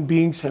human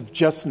beings have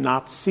just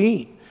not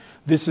seen.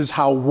 This is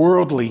how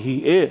worldly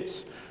he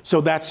is.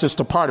 So that's just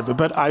a part of it.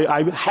 But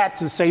I had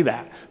to say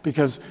that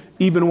because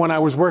even when I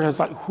was working, I was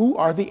like, who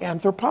are the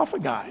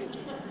anthropophagi?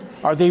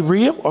 Are they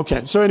real?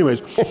 Okay, so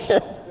anyways.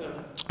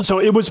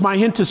 So it was my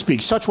hint to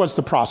speak. Such was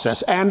the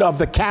process. And of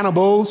the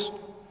cannibals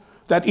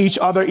that each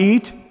other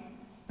eat,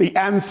 the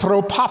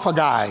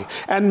anthropophagi,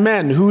 and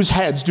men whose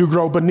heads do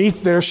grow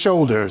beneath their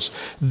shoulders.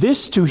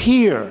 This to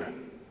hear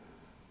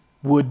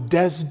would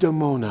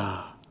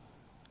Desdemona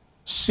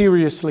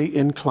seriously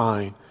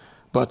incline,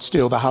 but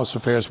still the house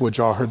affairs would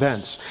draw her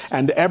thence.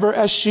 And ever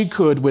as she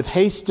could, with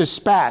haste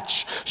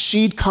dispatch,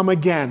 she'd come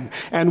again,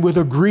 and with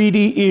a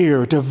greedy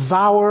ear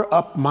devour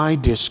up my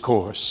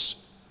discourse.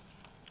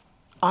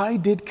 I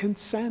did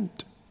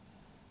consent,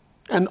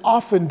 and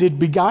often did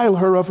beguile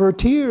her of her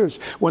tears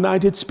when I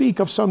did speak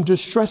of some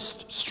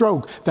distressed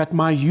stroke that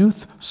my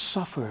youth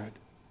suffered.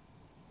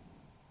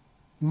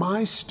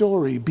 My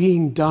story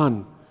being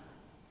done,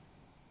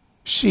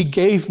 she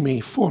gave me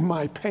for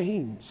my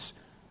pains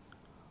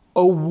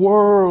a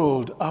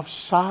world of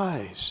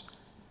sighs.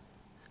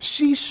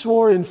 She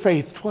swore in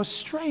faith 'twas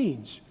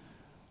strange,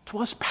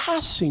 'twas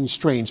passing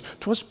strange,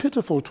 'twas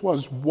pitiful,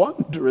 'twas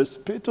wondrous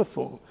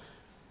pitiful.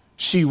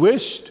 She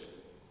wished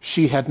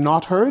she had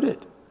not heard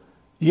it.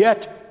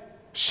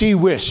 Yet she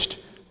wished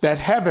that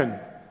heaven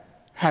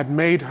had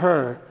made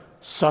her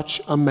such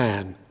a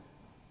man.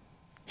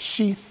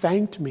 She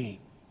thanked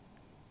me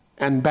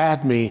and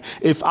bade me,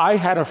 if I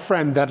had a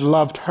friend that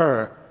loved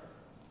her,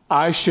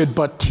 I should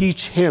but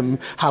teach him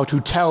how to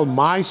tell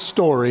my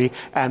story,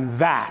 and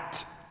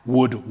that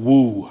would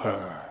woo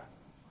her.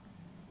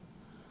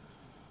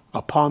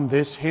 Upon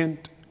this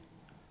hint,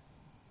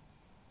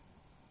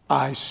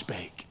 I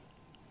spake.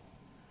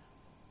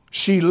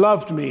 She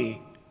loved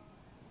me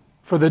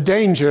for the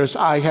dangers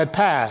I had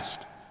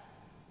passed,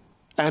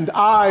 and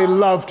I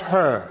loved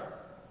her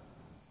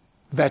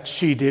that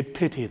she did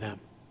pity them.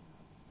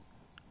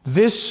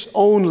 This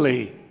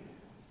only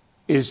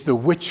is the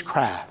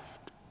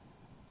witchcraft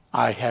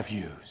I have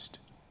used.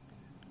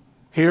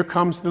 Here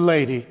comes the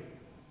lady,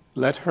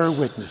 let her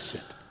witness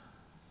it.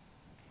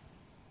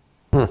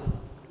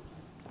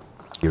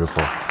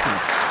 Beautiful.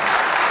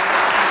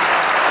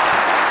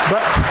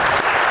 But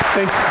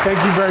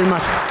thank you very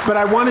much. But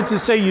I wanted to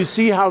say, you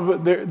see how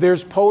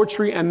there's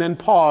poetry and then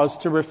pause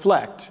to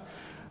reflect.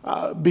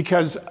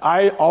 because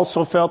I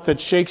also felt that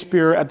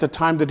Shakespeare at the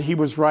time that he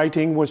was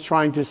writing was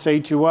trying to say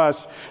to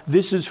us,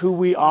 this is who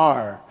we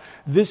are.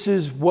 This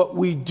is what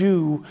we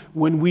do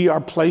when we are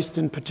placed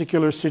in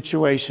particular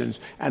situations.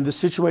 And the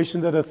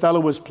situation that Othello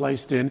was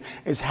placed in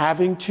is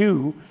having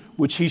to,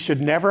 which he should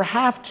never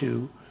have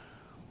to,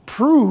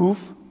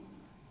 prove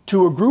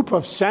to a group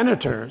of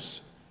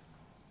senators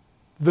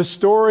the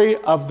story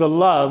of the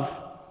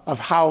love of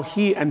how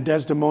he and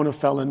Desdemona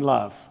fell in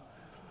love.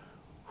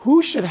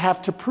 Who should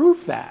have to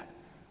prove that?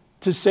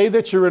 To say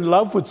that you're in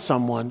love with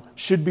someone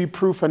should be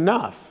proof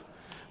enough.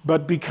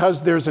 But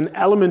because there's an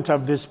element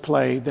of this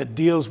play that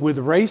deals with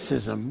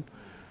racism,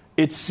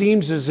 it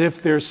seems as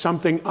if there's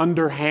something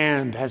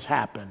underhand has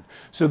happened.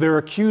 So they're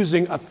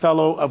accusing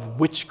Othello of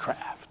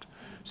witchcraft.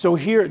 So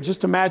here,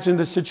 just imagine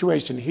the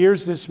situation.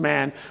 Here's this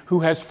man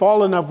who has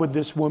fallen in love with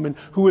this woman,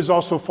 who has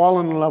also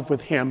fallen in love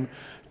with him,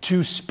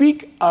 to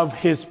speak of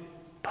his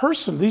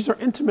person. These are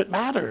intimate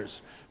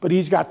matters, but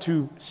he's got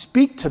to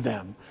speak to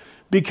them,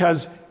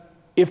 because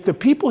if the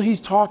people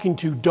he's talking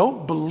to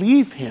don't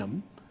believe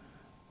him,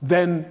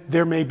 then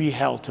there may be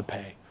hell to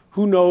pay.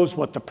 Who knows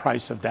what the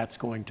price of that's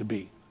going to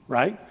be,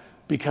 right?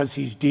 Because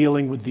he's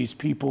dealing with these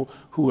people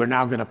who are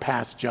now going to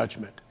pass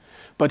judgment.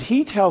 But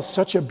he tells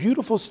such a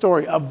beautiful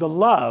story of the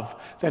love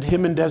that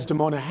him and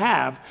Desdemona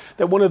have,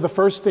 that one of the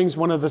first things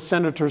one of the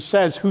senators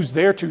says, who's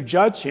there to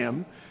judge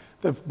him,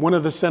 one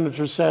of the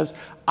senators says,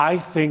 I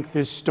think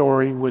this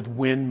story would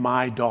win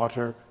my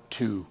daughter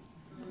too,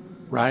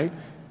 right?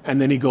 And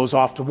then he goes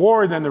off to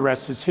war, and then the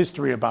rest is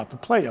history about the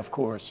play, of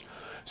course.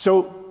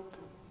 So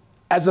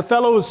as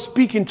Othello is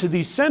speaking to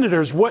these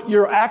senators, what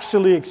you're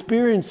actually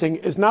experiencing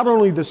is not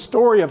only the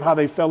story of how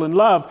they fell in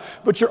love,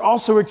 but you're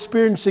also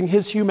experiencing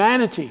his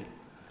humanity.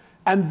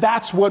 And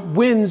that's what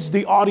wins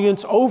the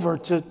audience over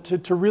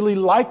to really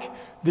like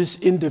this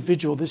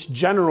individual, this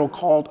general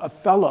called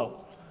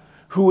Othello,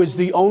 who is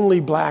the only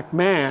black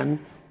man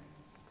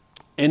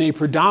in a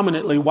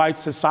predominantly white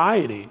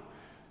society,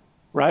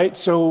 right?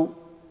 So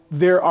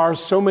there are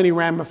so many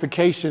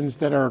ramifications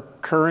that are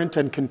current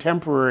and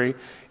contemporary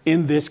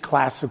in this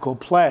classical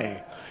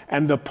play.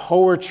 And the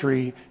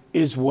poetry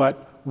is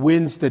what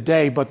wins the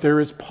day, but there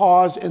is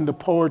pause in the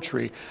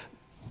poetry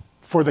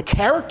for the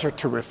character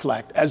to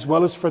reflect as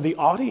well as for the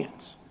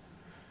audience.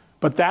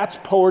 But that's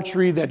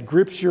poetry that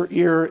grips your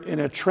ear in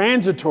a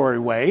transitory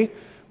way,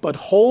 but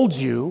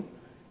holds you.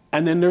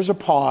 And then there's a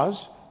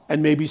pause,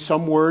 and maybe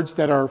some words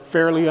that are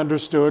fairly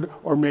understood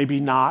or maybe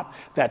not,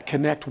 that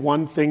connect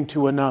one thing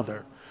to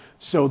another.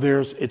 So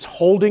it's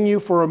holding you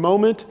for a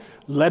moment,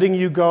 letting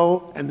you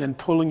go, and then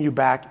pulling you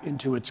back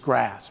into its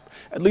grasp,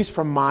 at least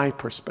from my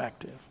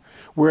perspective.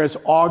 Whereas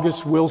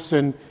August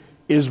Wilson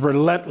is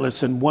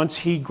relentless, and once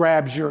he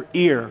grabs your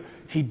ear,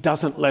 he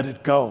doesn't let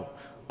it go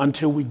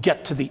until we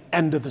get to the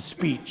end of the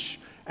speech,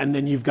 and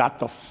then you've got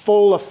the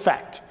full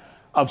effect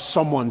of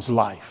someone's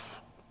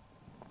life.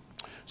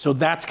 So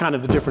that's kind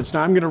of the difference.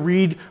 Now I'm going to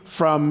read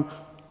from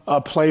a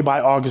play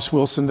by August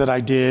Wilson that I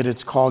did.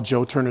 It's called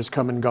Joe Turner's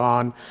Come and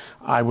Gone.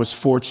 I was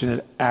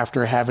fortunate,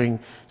 after having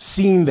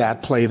seen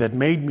that play that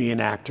made me an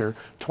actor,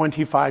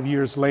 25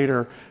 years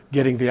later,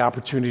 getting the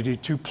opportunity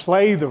to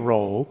play the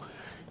role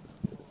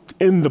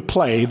in the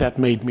play that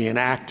made me an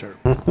actor.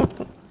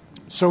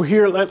 So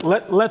here,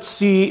 let's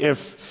see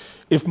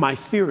if my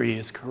theory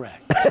is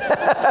correct.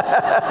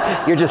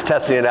 You're just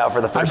testing it out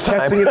for the first time.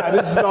 I'm testing it out.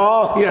 This is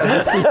all,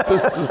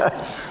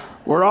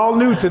 we're all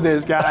new to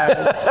this, guys.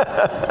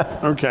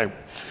 Okay.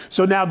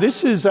 So now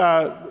this is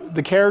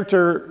the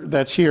character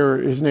that's here.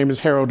 His name is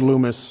Harold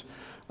Loomis,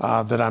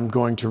 that I'm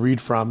going to read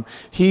from.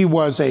 He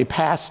was a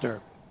pastor.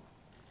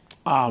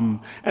 And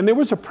there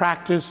was a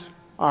practice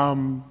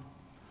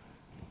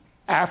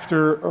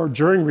after or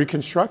during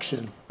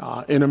Reconstruction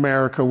in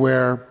America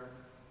where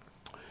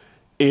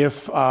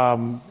if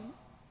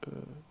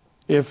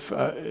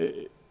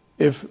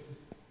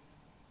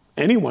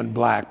anyone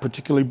black,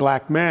 particularly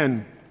black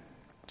men,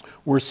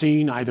 were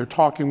seen either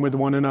talking with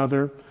one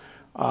another,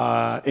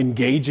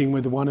 engaging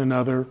with one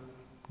another,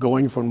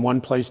 going from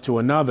one place to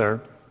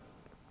another,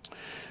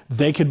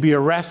 they could be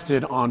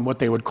arrested on what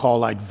they would call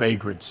like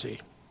vagrancy.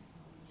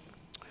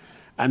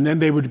 And then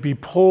they would be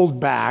pulled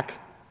back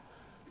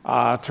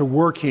to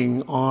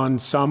working on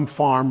some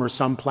farm or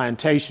some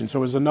plantation. So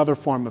it was another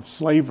form of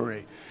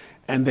slavery.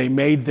 And they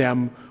made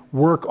them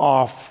work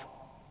off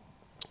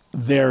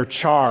their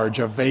charge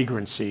of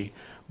vagrancy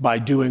by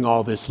doing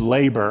all this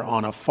labor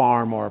on a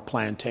farm or a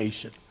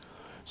plantation.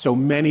 So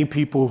many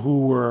people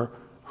who were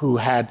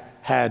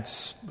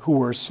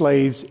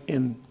slaves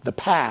in the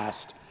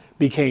past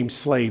became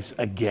slaves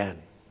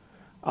again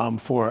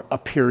for a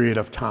period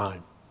of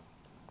time.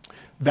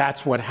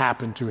 That's what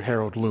happened to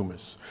Harold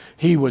Loomis.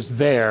 He was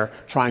there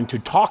trying to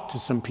talk to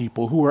some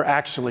people who were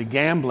actually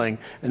gambling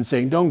and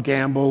saying, don't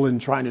gamble, and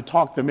trying to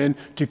talk them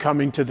into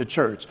coming to the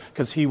church,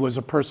 because he was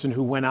a person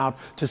who went out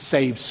to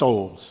save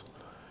souls.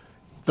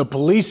 The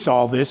police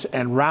saw this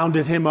and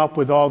rounded him up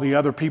with all the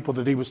other people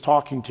that he was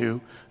talking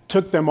to,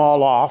 took them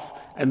all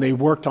off, and they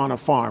worked on a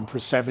farm for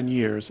 7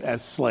 years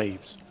as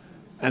slaves,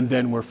 and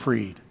then were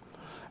freed.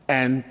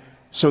 And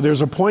So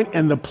there's a point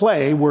in the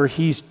play where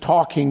he's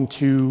talking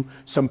to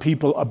some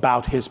people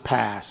about his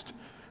past.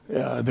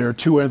 There are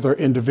two other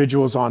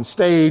individuals on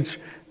stage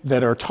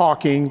that are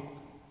talking,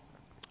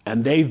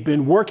 and they've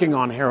been working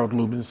on Harold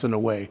Loomis in a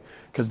way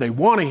because they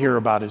want to hear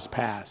about his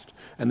past.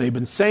 And they've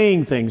been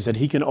saying things that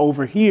he can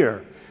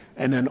overhear.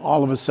 And then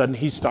all of a sudden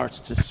he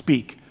starts to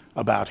speak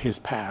about his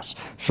past.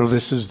 So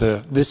this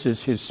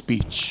is his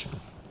speech.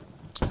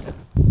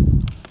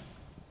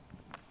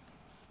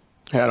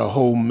 Had a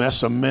whole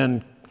mess of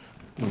men.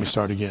 Let me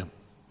start again.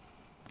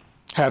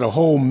 Had a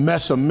whole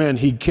mess of men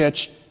he'd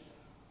catch,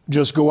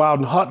 just go out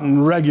and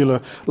hunting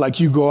regular like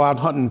you go out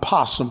hunting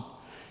possum.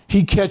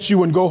 He'd catch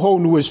you and go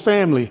home to his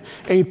family.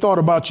 Ain't thought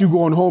about you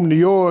going home to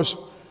yours.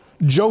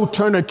 Joe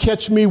Turner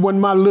catch me when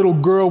my little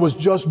girl was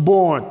just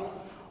born.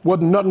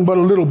 Wasn't nothing but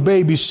a little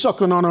baby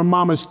sucking on her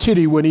mama's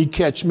titty when he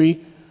catch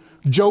me.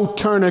 Joe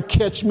Turner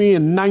catch me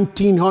in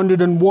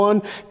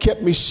 1901,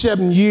 kept me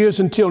 7 years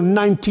until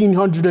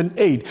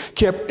 1908,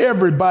 kept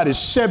everybody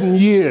 7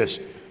 years.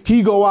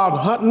 He go out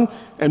hunting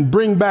and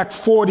bring back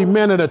 40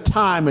 men at a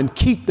time and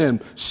keep them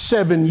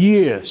 7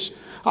 years.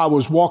 I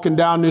was walking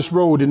down this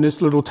road in this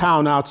little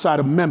town outside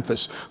of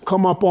Memphis,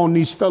 come up on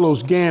these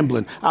fellows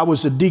gambling. I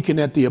was a deacon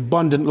at the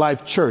Abundant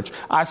Life Church.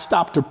 I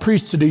stopped to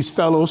preach to these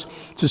fellows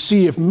to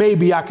see if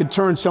maybe I could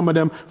turn some of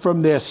them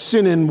from their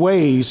sinning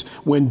ways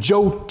when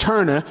Joe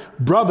Turner,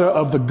 brother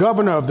of the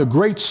governor of the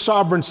great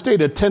sovereign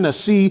state of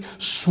Tennessee,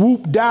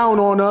 swooped down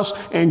on us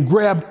and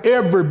grabbed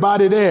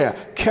everybody there,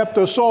 kept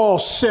us all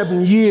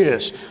 7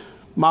 years.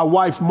 My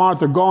wife,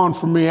 Martha, gone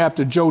from me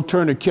after Joe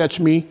Turner catch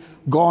me.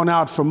 Gone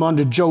out from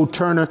under Joe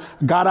Turner,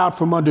 got out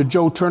from under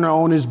Joe Turner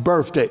on his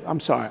birthday. I'm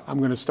sorry, I'm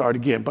going to start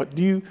again. But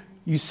do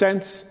you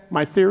sense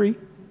my theory?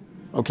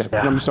 Okay,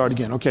 yeah. Let me start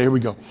again. Okay, here we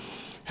go.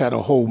 Had a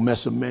whole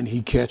mess of men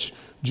he catch,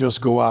 just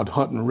go out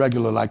hunting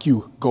regular like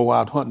you go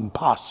out hunting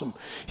possum.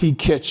 He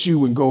catch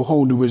you and go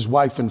home to his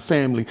wife and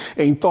family.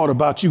 Ain't thought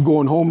about you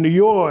going home to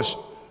yours.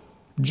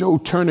 Joe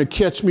Turner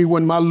catch me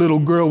when my little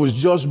girl was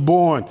just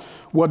born.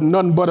 Wasn't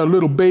nothing but a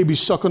little baby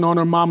sucking on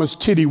her mama's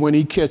titty when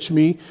he catch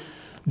me.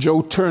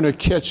 Joe Turner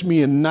catch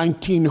me in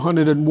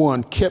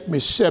 1901, kept me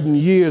 7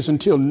 years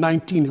until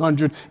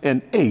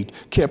 1908,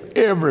 kept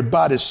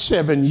everybody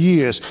 7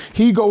 years.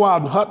 He go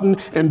out hunting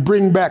and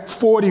bring back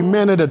 40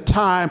 men at a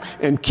time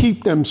and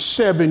keep them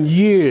 7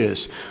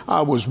 years.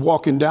 I was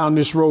walking down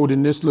this road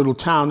in this little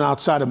town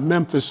outside of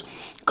Memphis,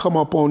 come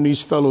up on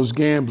these fellows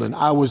gambling.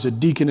 I was a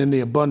deacon in the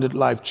Abundant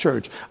Life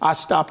Church. I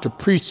stopped to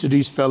preach to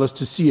these fellows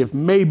to see if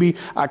maybe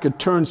I could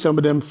turn some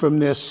of them from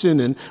their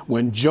sinning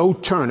when Joe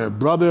Turner,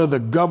 brother of the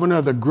governor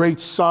of the great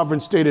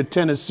sovereign state of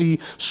Tennessee,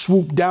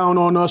 swooped down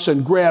on us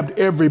and grabbed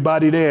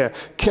everybody there,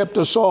 kept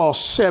us all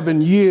 7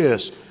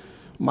 years.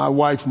 My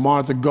wife,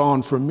 Martha,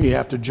 gone from me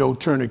after Joe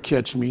Turner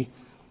catch me.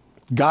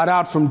 Got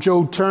out from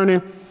Joe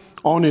Turner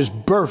on his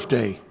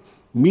birthday.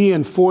 Me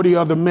and 40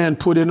 other men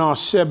put in our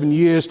 7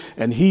 years,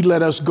 and he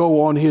let us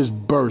go on his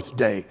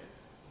birthday.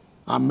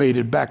 I made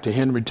it back to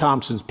Henry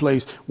Thompson's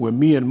place where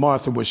me and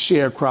Martha was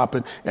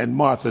sharecropping, and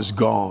Martha's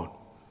gone.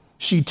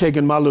 She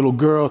taken my little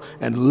girl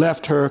and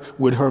left her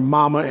with her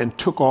mama and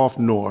took off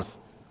north.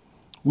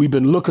 We've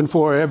been looking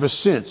for her ever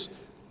since.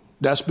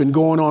 That's been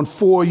going on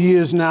 4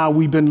 years now.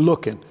 We've been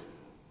looking.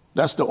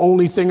 That's the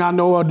only thing I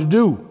know how to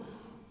do.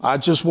 I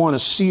just want to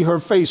see her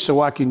face so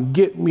I can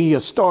get me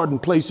a starting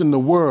place in the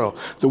world.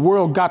 The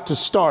world got to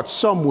start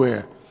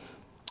somewhere.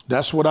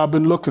 That's what I've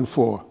been looking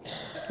for.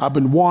 I've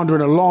been wandering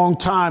a long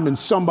time in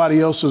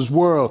somebody else's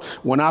world.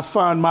 When I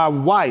find my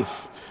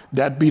wife,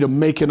 that be the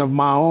making of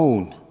my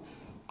own.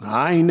 Now,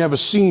 I ain't never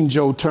seen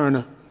Joe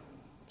Turner,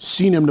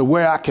 seen him to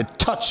where I could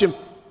touch him.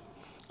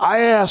 I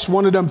asked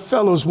one of them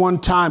fellows one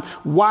time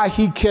why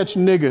he catch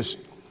niggas.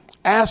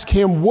 Ask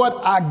him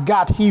what I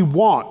got he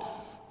want.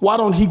 Why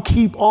don't he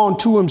keep on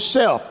to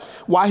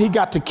himself? Why he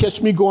got to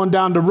catch me going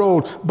down the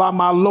road by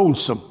my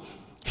lonesome?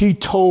 He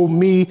told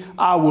me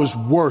I was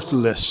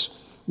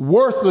worthless.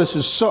 Worthless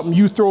is something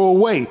you throw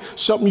away,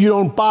 something you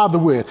don't bother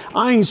with.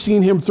 I ain't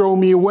seen him throw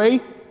me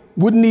away.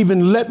 Wouldn't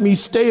even let me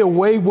stay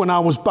away when I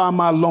was by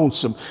my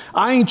lonesome.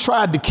 I ain't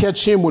tried to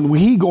catch him when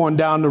he going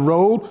down the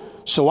road,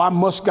 so I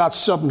must got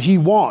something he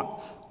want.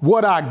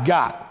 What I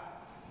got.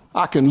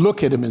 I can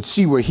look at him and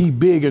see where he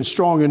big and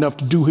strong enough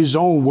to do his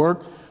own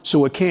work.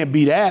 So it can't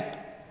be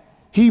that.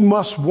 He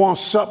must want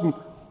something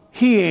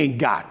he ain't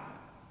got.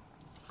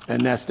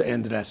 And that's the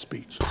end of that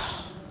speech.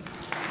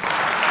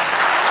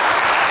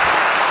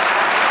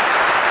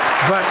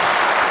 But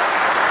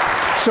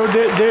so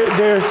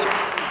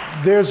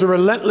there's a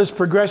relentless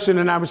progression.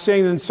 And I was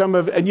saying in some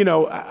of, and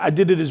I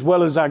did it as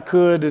well as I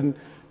could. And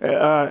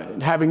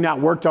having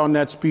not worked on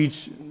that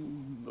speech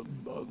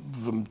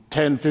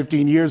 10,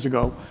 15 years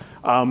ago,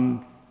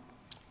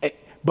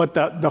 but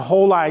the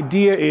whole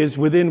idea is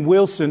within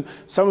Wilson,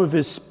 some of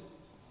his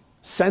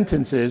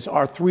sentences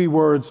are 3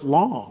 words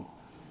long.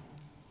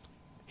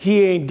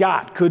 He ain't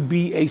got could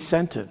be a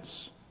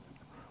sentence,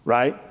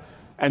 right?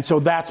 And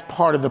so that's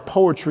part of the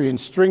poetry, and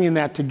stringing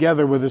that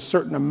together with a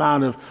certain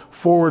amount of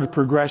forward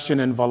progression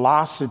and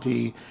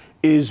velocity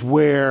is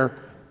where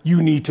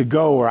you need to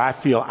go, or I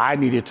feel I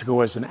needed to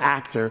go as an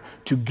actor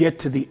to get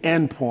to the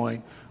end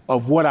point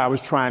of what I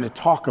was trying to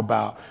talk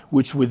about,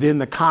 which within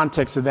the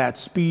context of that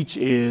speech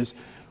is,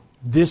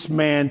 this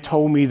man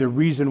told me the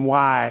reason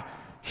why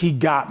he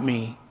got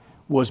me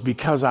was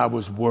because I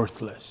was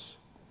worthless,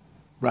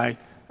 right?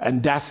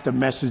 And that's the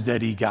message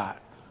that he got.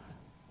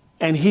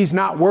 And he's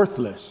not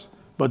worthless,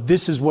 but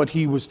this is what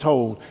he was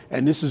told.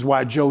 And this is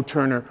why Joe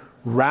Turner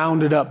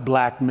rounded up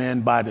black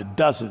men by the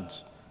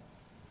dozens,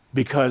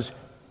 because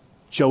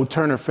Joe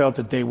Turner felt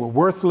that they were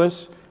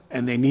worthless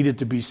and they needed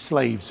to be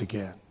slaves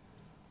again,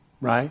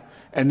 right?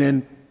 And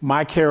then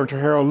my character,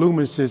 Harold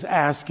Loomis, is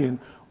asking,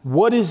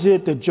 what is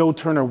it that Joe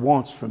Turner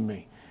wants from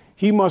me?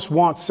 He must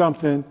want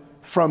something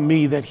from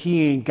me that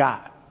he ain't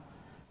got.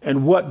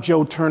 And what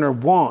Joe Turner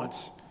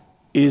wants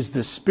is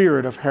the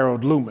spirit of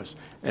Harold Loomis.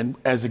 And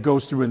as it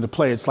goes through in the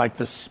play, it's like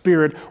the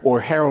spirit or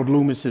Harold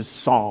Loomis's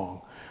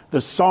song. The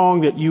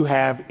song that you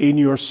have in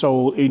your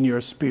soul, in your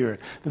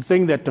spirit, the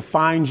thing that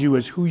defines you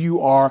as who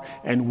you are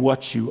and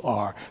what you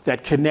are,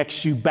 that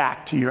connects you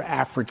back to your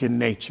African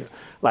nature.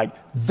 Like,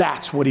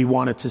 that's what he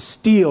wanted to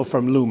steal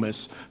from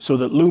Loomis, so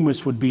that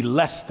Loomis would be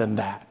less than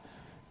that.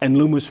 And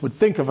Loomis would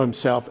think of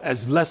himself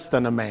as less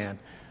than a man,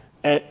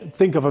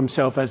 think of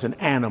himself as an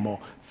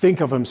animal,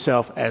 think of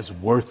himself as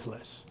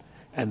worthless.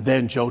 And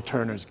then Joe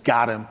Turner's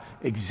got him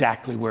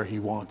exactly where he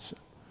wants him.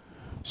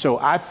 So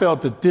I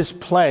felt that this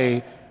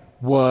play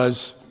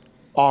was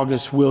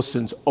August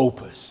Wilson's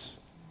opus.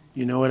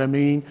 You know what I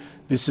mean?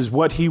 This is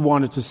what he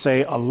wanted to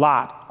say a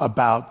lot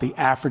about the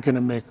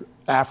African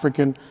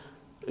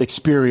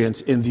experience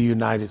in the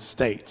United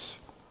States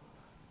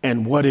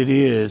and what it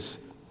is,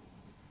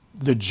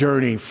 the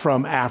journey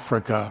from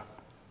Africa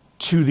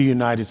to the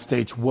United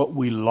States, what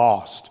we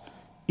lost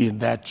in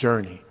that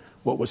journey,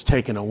 what was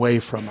taken away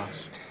from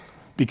us.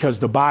 Because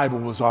the Bible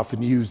was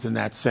often used in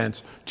that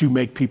sense to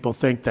make people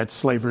think that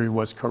slavery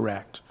was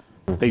correct.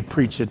 They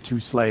preach it to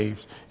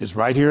slaves. It's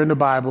right here in the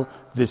Bible.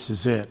 This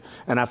is it.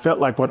 And I felt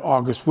like what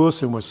August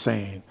Wilson was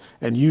saying,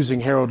 and using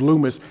Harold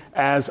Loomis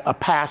as a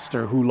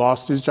pastor who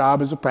lost his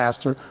job as a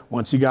pastor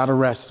once he got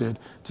arrested,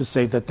 to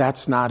say that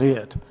that's not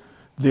it.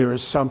 There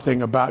is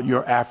something about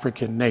your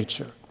African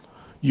nature,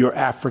 your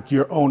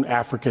own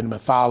African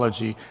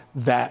mythology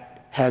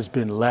that has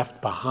been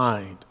left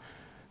behind.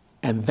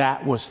 And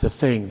that was the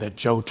thing that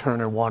Joe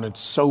Turner wanted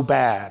so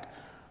bad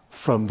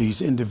from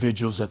these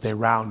individuals that they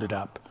rounded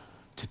up,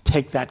 to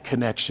take that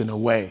connection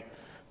away,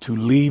 to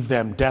leave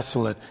them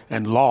desolate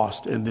and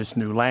lost in this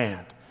new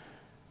land.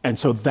 And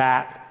so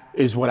that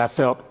is what I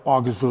felt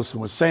August Wilson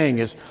was saying,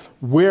 is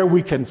where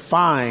we can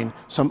find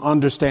some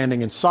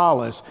understanding and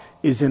solace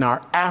is in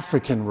our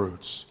African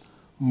roots,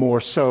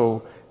 more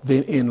so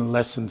than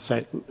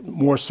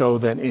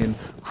in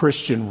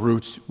Christian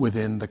roots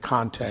within the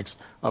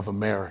context of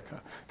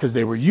America, because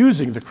they were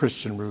using the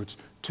Christian roots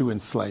to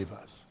enslave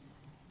us.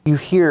 You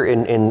hear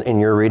in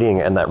your reading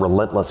and that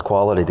relentless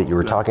quality that you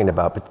were talking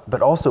about,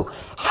 but also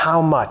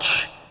how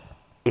much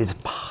is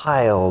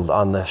piled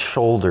on the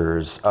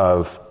shoulders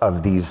of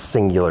these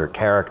singular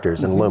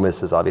characters. And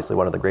Loomis is obviously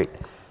one of the great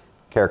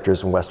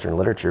characters in Western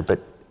literature,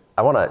 but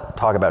I want to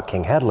talk about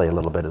King Hedley a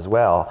little bit as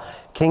well.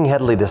 King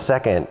Hedley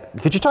II,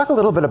 could you talk a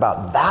little bit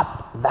about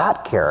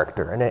that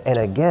character? And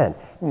again,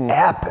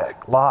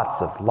 epic,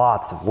 lots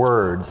of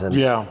words,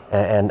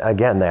 and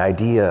again, the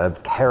idea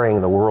of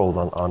carrying the world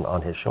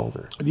on his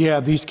shoulders.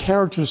 Yeah, these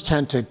characters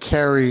tend to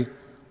carry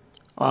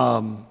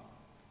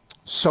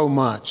so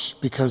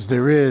much, because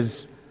there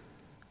is,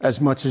 as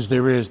much as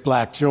there is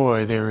black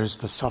joy, there is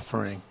the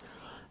suffering.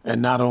 And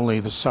not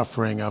only the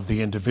suffering of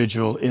the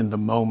individual in the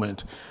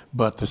moment,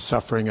 but the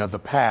suffering of the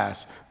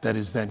past that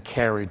is then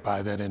carried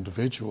by that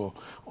individual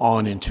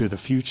on into the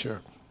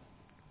future.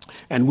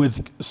 And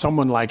with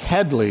someone like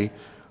Hedley,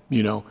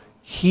 you know,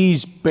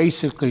 he's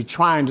basically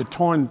trying to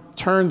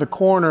turn the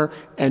corner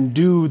and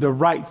do the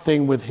right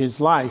thing with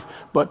his life,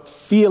 but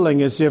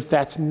feeling as if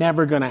that's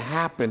never going to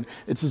happen.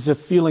 It's as if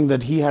feeling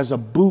that he has a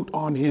boot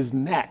on his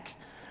neck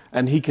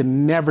and he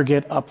can never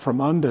get up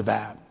from under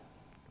that.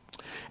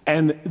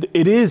 And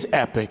it is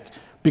epic,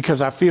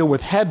 because I feel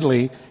with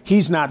Hedley,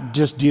 he's not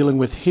just dealing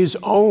with his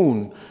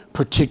own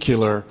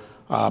particular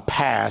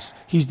past,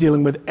 he's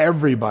dealing with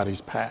everybody's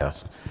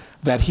past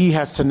that he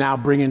has to now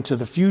bring into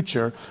the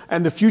future.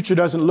 And the future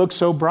doesn't look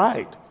so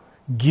bright,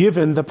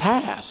 given the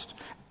past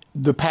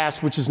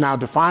which is now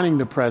defining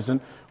the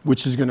present,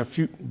 which is going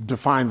to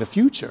define the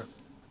future.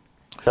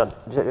 John,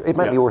 it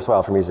might be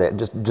worthwhile for me to say it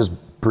just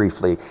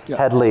briefly.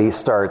 Hedley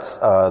starts,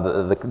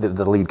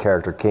 the lead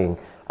character, King,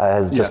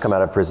 has just come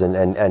out of prison,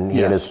 and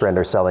he and his friend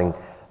are selling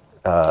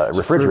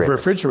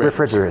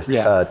refrigerators.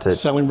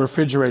 Selling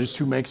refrigerators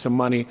to make some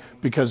money,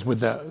 because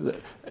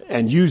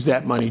and use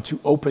that money to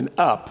open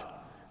up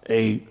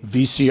a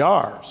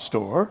VCR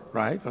store,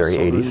 right? Very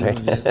 80s, right?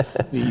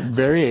 The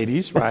very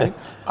 80s, right?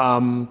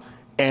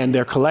 And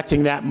they're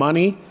collecting that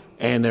money,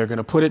 and they're going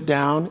to put it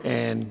down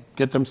and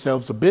get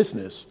themselves a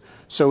business.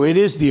 So it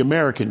is the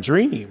American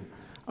dream,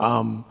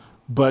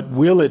 but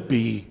will it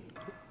be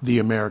the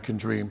American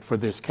dream for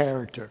this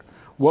character?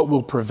 What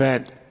will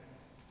prevent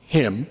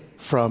him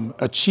from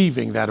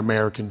achieving that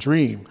American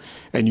dream.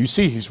 And you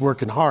see he's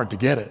working hard to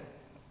get it,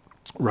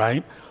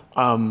 right?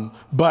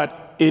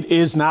 But it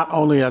is not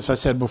only, as I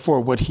said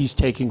before, what he's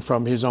taking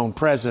from his own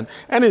present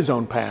and his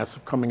own past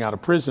of coming out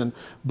of prison,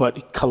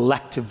 but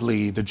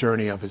collectively the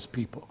journey of his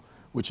people,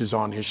 which is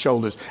on his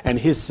shoulders. And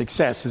his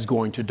success is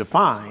going to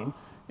define,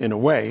 in a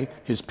way,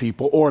 his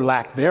people, or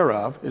lack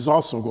thereof is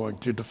also going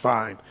to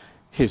define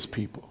his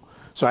people.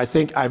 So I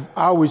think I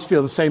always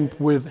feel the same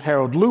with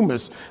Harold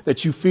Loomis,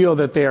 that you feel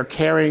that they are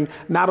carrying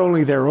not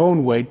only their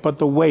own weight, but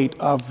the weight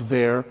of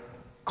their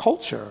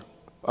culture,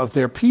 of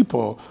their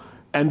people,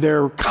 and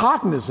they're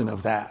cognizant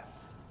of that.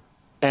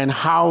 And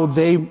how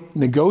they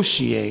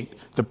negotiate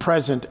the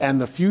present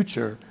and the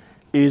future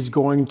is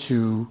going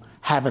to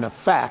have an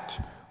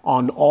effect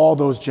on all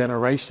those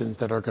generations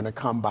that are going to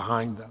come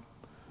behind them.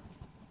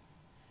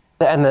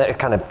 And the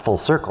kind of full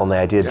circle, and the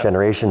idea of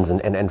generations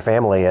and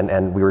family,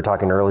 and we were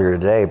talking earlier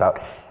today about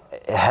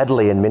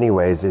Hedley in many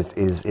ways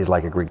is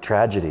like a Greek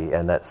tragedy,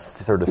 and that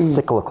sort of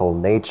cyclical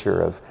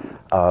nature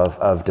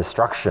of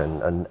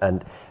destruction.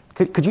 And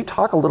could you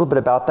talk a little bit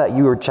about that?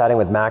 You were chatting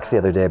with Max the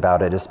other day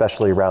about it,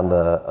 especially around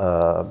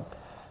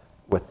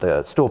with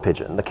the stool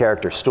pigeon, the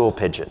character stool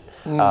pigeon,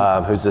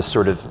 who's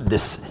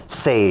this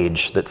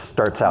sage that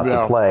starts out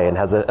the play and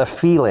has a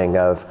feeling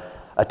of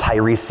a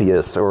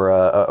Tiresias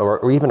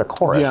or even a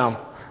chorus. Yeah,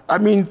 I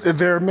mean,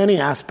 there are many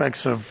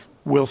aspects of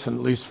Wilson,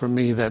 at least for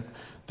me, that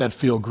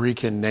feel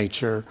Greek in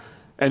nature.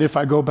 And if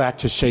I go back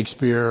to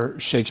Shakespeare,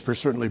 Shakespeare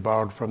certainly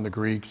borrowed from the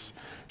Greeks.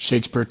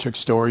 Shakespeare took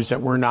stories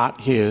that were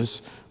not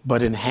his,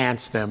 but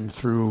enhanced them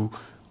through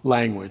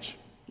language,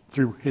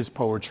 through his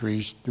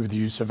poetry, through the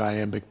use of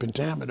iambic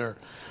pentameter.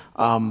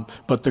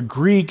 But the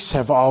Greeks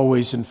have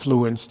always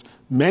influenced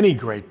many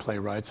great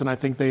playwrights, and I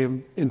think they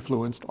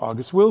influenced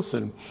August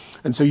Wilson.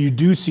 And so you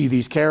do see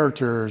these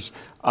characters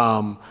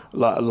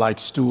like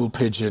Stool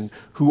Pigeon,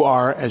 who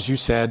are, as you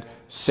said,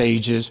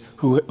 sages,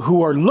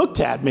 who are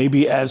looked at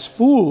maybe as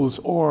fools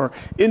or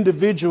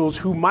individuals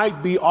who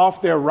might be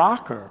off their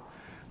rocker,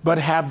 but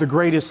have the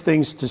greatest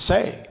things to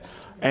say.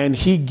 And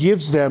he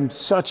gives them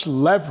such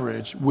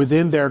leverage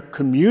within their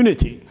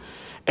community.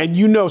 And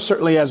you know,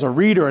 certainly as a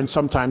reader and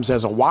sometimes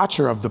as a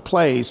watcher of the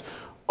plays,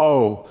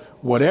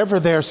 whatever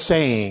they're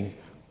saying,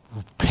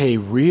 pay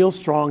real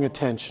strong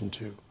attention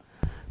to,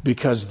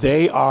 because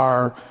they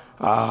are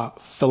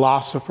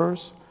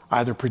philosophers,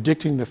 either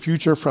predicting the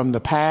future from the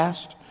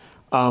past,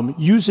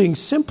 using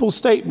simple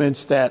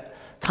statements that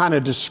kind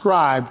of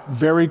describe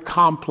very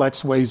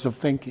complex ways of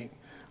thinking.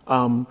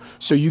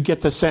 So you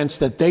get the sense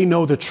that they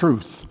know the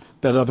truth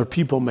that other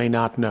people may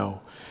not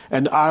know.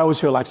 And I always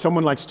feel like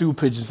someone like Stool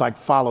Pigeon is like,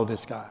 follow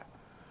this guy,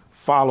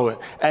 follow it.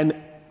 And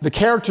the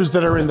characters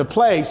that are in the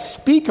play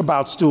speak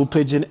about Stool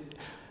Pigeon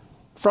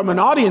from an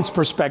audience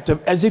perspective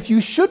as if you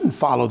shouldn't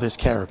follow this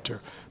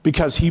character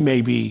because he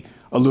may be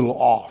a little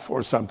off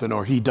or something,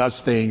 or he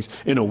does things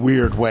in a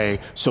weird way,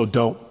 so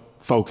don't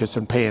focus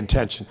and pay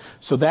attention.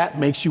 So that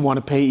makes you want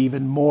to pay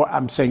even more,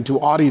 I'm saying to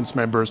audience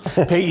members,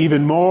 pay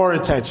even more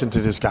attention to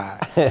this guy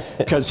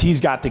because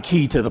he's got the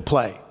key to the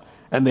play.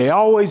 And they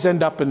always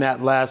end up in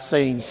that last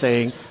scene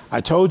saying, I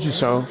told you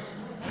so.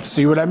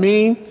 See what I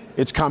mean?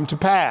 It's come to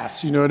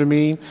pass, you know what I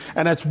mean?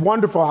 And it's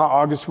wonderful how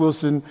August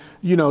Wilson,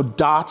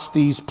 dots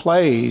these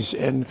plays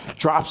and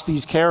drops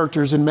these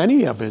characters in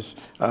many of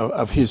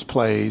his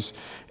plays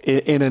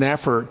in an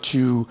effort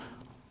to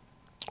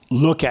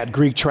look at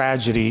Greek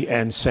tragedy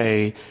and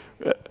say,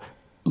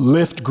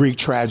 lift Greek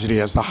tragedy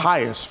as the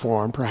highest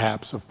form,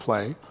 perhaps, of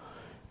play,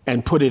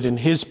 and put it in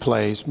his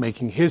plays,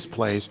 making his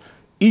plays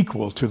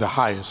equal to the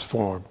highest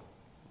form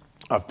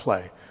of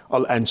play.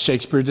 And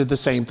Shakespeare did the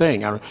same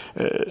thing.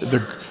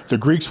 The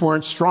Greeks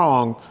weren't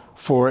strong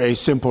for a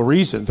simple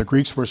reason. The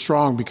Greeks were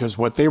strong because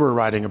what they were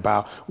writing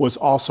about was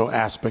also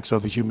aspects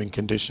of the human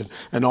condition.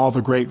 And all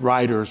the great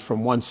writers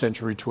from one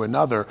century to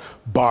another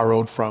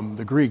borrowed from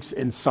the Greeks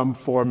in some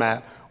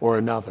format or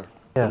another,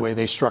 the way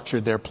they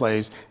structured their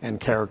plays and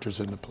characters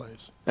in the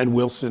plays. And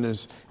Wilson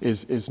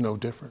is no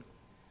different.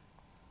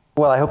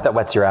 Well, I hope that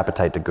whets your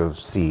appetite to go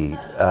see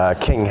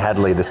King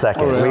Hedley II.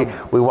 Oh,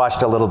 yeah. We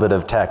watched a little bit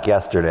of Tech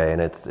yesterday,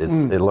 and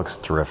it looks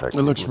terrific.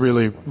 It looks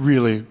really,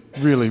 really,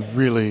 really,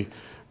 really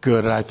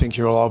good. And I think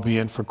you'll all be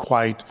in for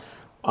quite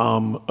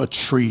a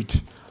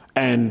treat.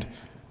 And,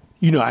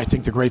 I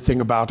think the great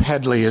thing about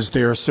Hedley is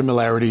there are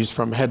similarities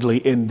from Hedley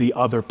in the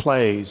other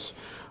plays.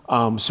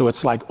 So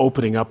it's like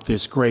opening up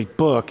this great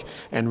book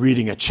and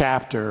reading a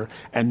chapter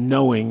and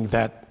knowing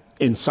that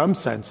in some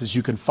senses,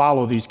 you can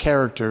follow these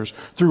characters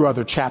through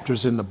other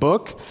chapters in the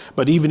book,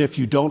 but even if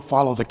you don't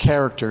follow the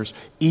characters,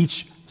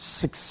 each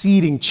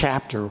succeeding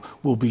chapter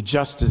will be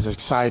just as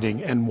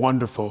exciting and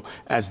wonderful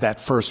as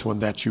that first one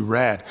that you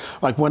read.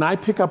 Like when I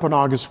pick up an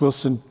August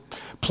Wilson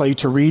play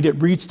to read,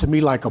 it reads to me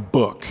like a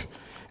book.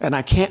 And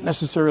I can't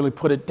necessarily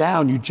put it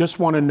down. You just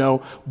want to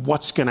know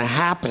what's going to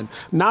happen,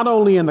 not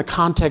only in the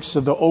context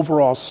of the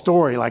overall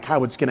story, like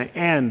how it's going to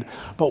end,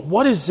 but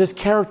what is this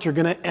character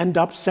going to end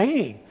up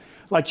saying?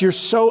 Like you're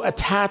so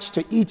attached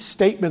to each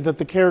statement that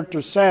the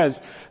character says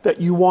that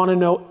you want to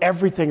know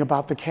everything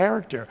about the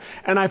character.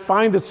 And I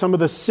find that some of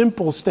the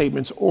simple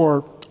statements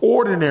or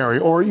ordinary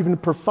or even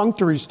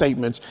perfunctory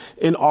statements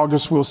in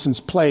August Wilson's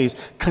plays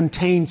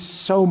contain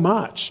so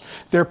much.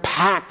 They're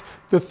packed.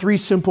 The three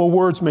simple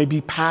words may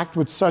be packed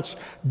with such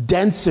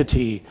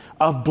density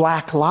of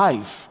Black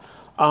life.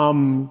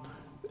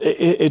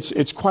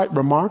 It's quite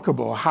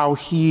remarkable how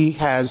he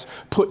has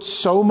put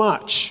so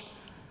much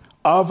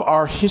of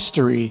our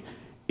history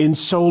in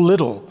so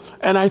little.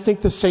 And I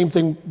think the same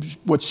thing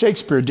what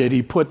Shakespeare did,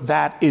 he put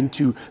that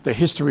into the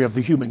history of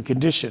the human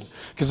condition.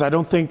 Because I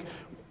don't think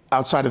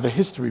outside of the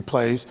history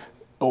plays,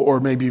 or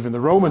maybe even the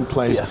Roman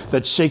plays,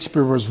 that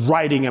Shakespeare was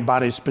writing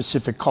about a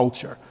specific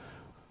culture.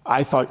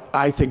 I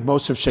think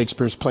most of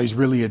Shakespeare's plays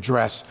really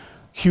address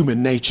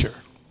human nature,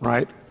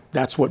 right?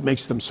 That's what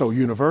makes them so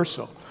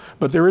universal.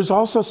 But there is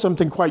also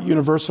something quite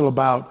universal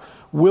about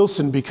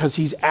Wilson, because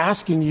he's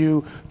asking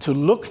you to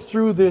look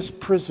through this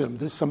prism,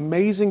 this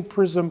amazing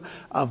prism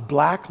of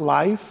Black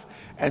life,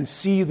 and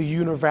see the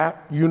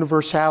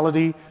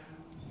universality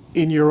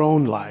in your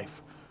own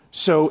life.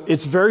 So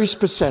it's very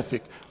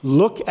specific.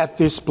 Look at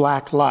this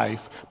Black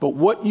life, but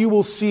what you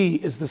will see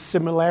is the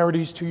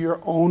similarities to your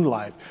own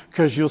life,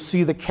 because you'll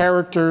see the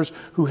characters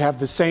who have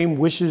the same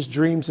wishes,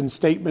 dreams, and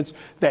statements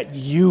that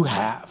you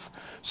have.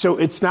 So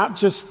it's not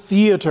just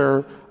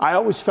theater. I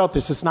always felt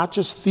this. It's not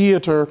just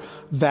theater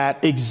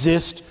that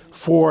exists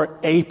for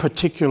a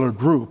particular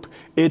group.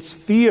 It's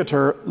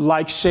theater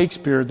like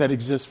Shakespeare that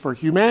exists for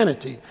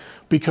humanity,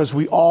 because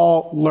we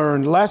all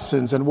learn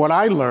lessons. And what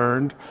I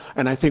learned,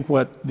 and I think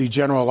what the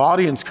general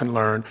audience can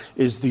learn,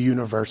 is the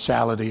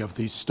universality of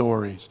these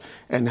stories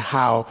and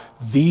how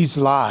these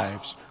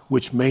lives,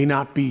 which may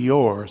not be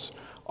yours,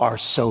 are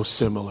so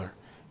similar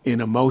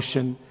in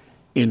emotion,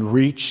 in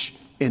reach,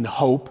 in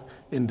hope,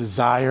 in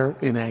desire,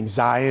 in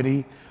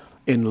anxiety,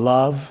 in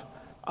love.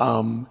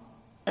 And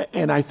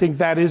I think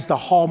that is the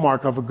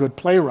hallmark of a good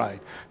playwright,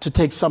 to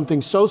take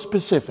something so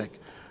specific.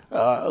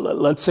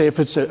 Let's say if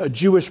it's a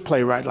Jewish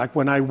playwright, like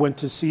when I went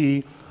to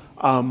see,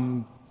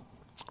 I've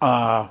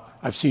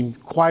seen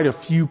quite a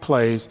few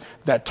plays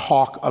that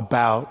talk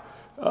about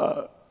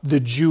the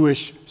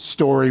Jewish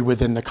story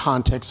within the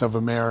context of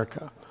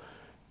America.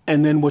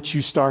 And then what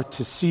you start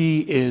to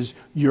see is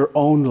your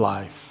own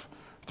life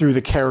through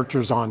the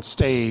characters on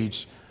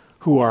stage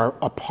who are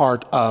a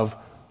part of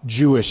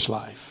Jewish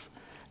life.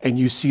 And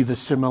you see the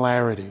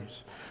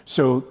similarities.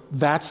 So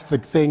that's the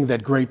thing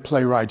that great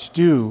playwrights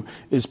do,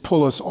 is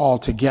pull us all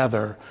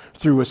together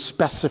through a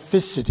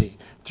specificity,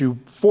 through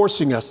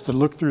forcing us to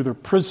look through the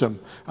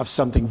prism of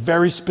something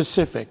very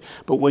specific.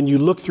 But when you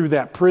look through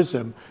that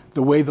prism,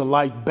 the way the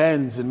light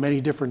bends in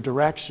many different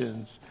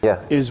directions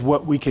is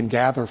what we can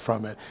gather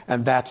from it.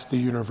 And that's the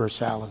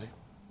universality.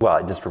 Well,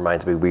 it just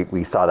reminds me,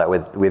 we saw that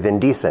with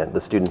Indecent.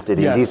 The students did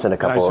Indecent a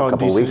couple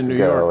weeks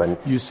ago. And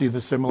you see the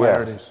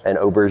similarities. And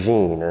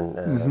Aubergine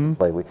and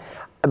play.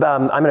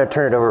 I'm going to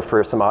turn it over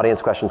for some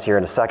audience questions here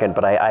in a second,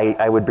 but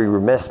I would be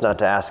remiss not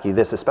to ask you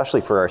this,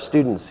 especially for our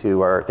students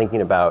who are thinking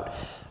about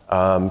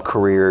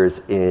careers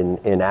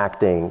in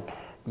acting.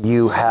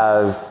 You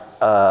have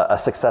a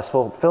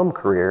successful film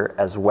career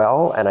as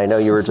well, and I know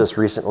you were just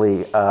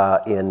recently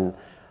in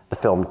the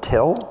film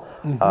Till.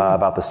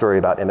 About the story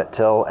about Emmett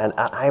Till, and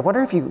I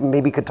wonder if you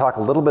maybe could talk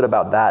a little bit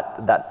about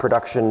that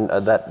production,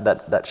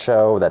 that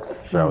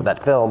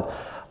film,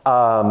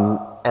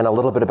 and a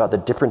little bit about the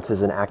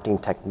differences in acting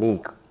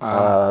technique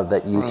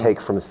that you take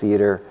from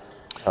theater,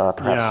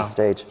 perhaps to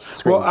stage.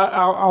 Screen.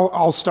 Well,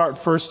 I'll start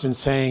first in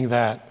saying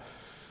that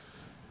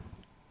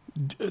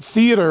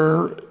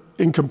theater,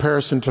 in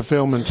comparison to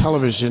film and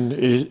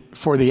television,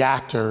 for the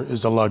actor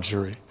is a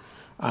luxury,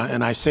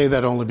 and I say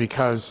that only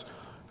because.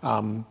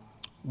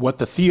 What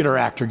the theater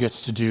actor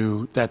gets to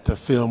do that the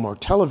film or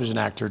television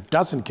actor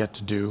doesn't get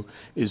to do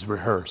is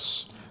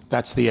rehearse.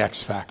 That's the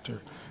X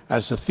factor.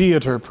 As a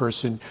theater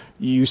person,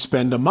 you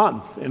spend a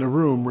month in a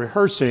room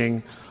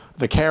rehearsing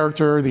the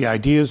character, the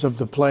ideas of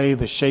the play,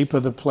 the shape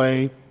of the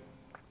play,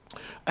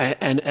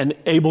 and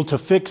able to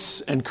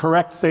fix and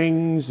correct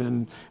things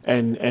and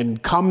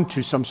come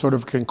to some sort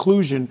of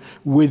conclusion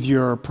with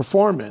your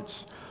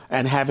performance,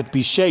 and have it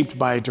be shaped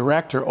by a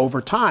director over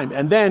time.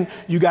 And then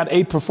you got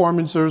 8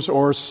 performances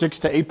or 6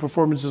 to 8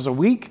 performances a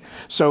week.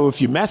 So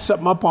if you mess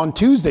something up on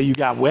Tuesday, you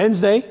got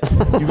Wednesday,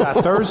 you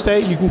got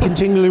Thursday, you can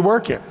continually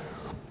work it.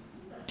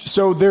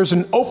 So there's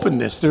an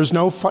openness, there's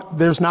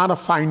not a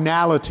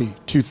finality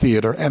to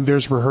theater, and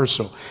there's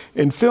rehearsal.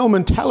 In film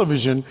and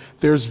television,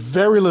 there's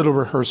very little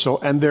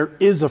rehearsal, and there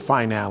is a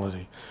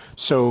finality.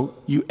 So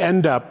you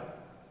end up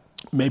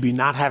maybe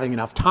not having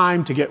enough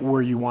time to get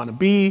where you want to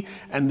be,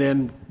 and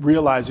then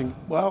realizing,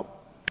 well,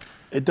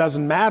 it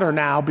doesn't matter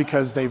now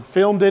because they've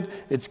filmed it,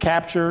 it's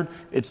captured,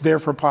 it's there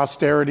for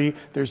posterity,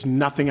 there's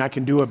nothing I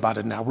can do about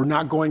it now. We're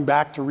not going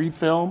back to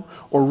refilm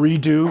or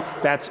redo,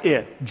 that's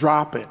it,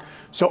 drop it.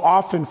 So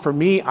often for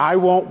me, I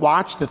won't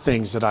watch the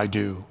things that I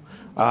do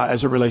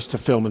as it relates to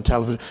film and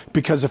television,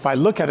 because if I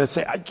look at it and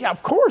say, yeah,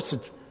 of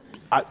course,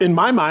 in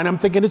my mind, I'm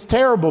thinking it's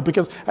terrible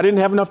because I didn't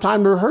have enough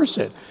time to rehearse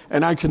it.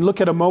 And I can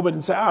look at a moment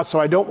and say, so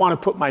I don't want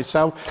to put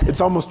myself, it's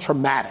almost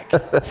traumatic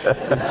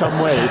in some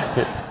ways.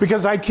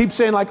 Because I keep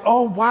saying like,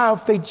 oh, wow,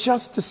 if they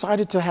just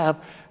decided to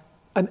have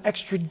an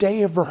extra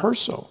day of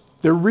rehearsal.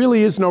 There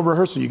really is no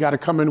rehearsal. You got to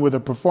come in with a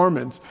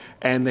performance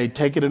and they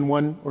take it in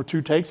 1 or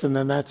 2 takes and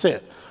then that's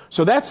it.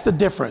 So that's the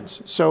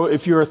difference. So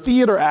if you're a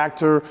theater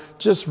actor,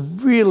 just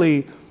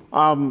really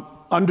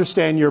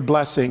understand your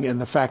blessing in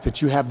the fact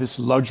that you have this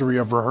luxury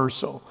of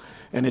rehearsal,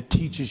 and it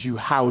teaches you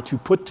how to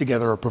put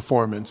together a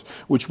performance,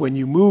 which when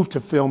you move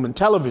to film and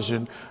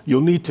television,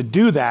 you'll need to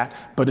do that,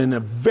 but in a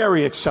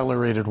very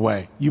accelerated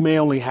way. You may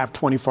only have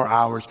 24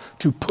 hours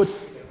to put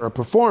together a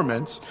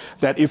performance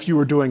that if you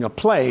were doing a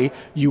play,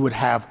 you would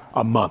have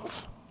a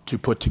month to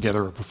put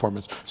together a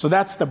performance. So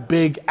that's the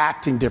big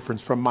acting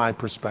difference from my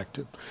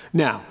perspective.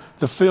 Now,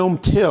 the film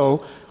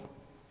Till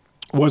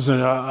was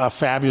a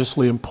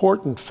fabulously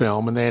important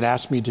film, and they had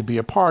asked me to be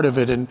a part of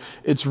it, and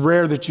it's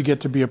rare that you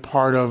get to be a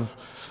part of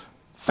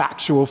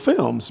factual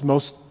films.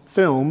 Most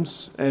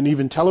films and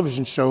even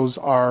television shows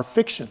are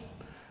fiction,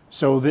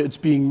 so that it's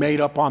being made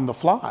up on the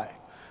fly.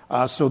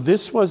 So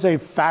this was a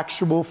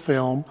factual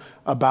film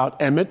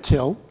about Emmett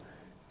Till,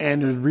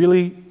 and it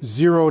really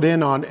zeroed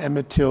in on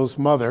Emmett Till's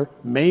mother,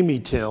 Mamie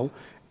Till,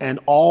 and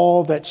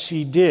all that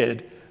she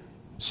did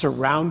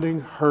surrounding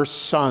her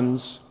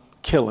son's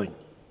killing,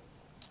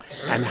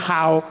 and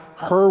how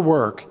her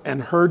work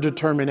and her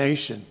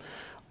determination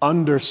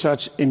under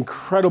such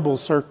incredible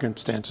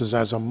circumstances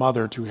as a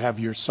mother to have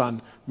your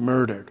son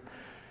murdered,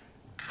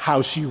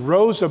 how she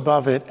rose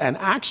above it and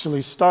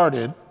actually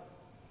started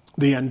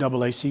the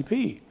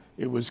NAACP.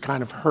 It was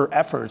kind of her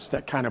efforts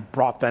that kind of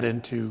brought that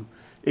into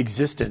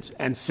existence,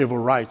 and civil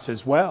rights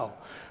as well.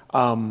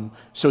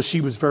 So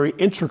she was very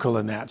integral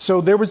in that. So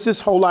there was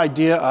this whole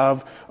idea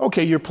of,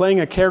 okay, you're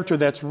playing a character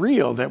that's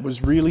real, that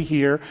was really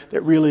here,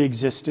 that really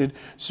existed.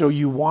 So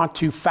you want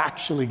to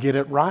factually get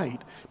it right,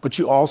 but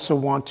you also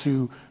want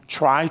to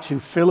try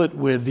to fill it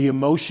with the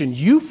emotion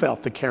you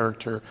felt the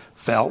character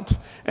felt.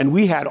 And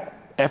we had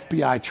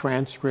FBI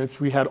transcripts,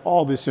 we had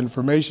all this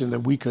information that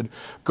we could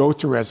go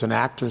through as an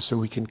actor so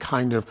we can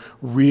kind of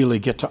really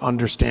get to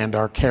understand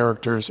our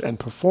characters and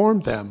perform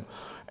them.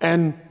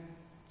 And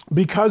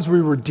because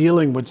we were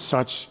dealing with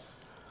such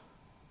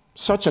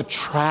a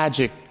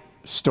tragic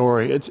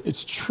story,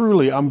 it's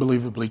truly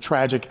unbelievably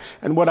tragic.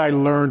 And what I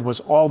learned was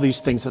all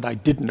these things that I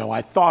didn't know.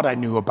 I thought I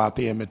knew about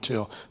the Emmett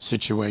Till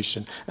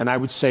situation. And I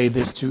would say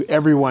this to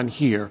everyone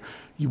here: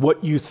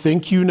 what you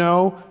think you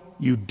know,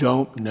 you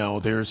don't know.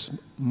 There's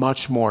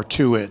much more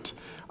to it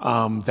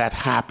that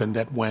happened,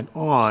 that went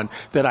on,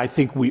 that I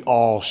think we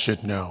all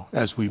should know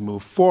as we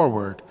move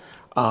forward.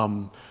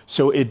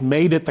 So it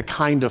made it the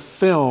kind of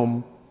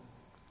film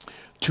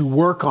to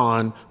work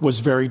on was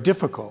very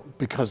difficult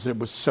because it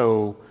was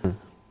so,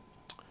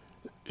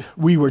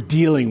 we were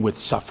dealing with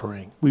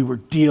suffering. We were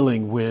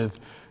dealing with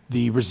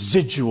the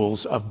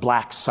residuals of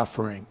Black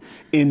suffering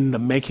in the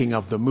making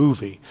of the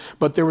movie.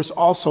 But there was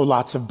also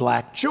lots of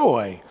Black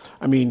joy.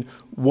 I mean,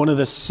 one of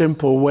the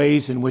simple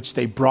ways in which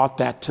they brought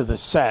that to the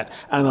set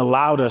and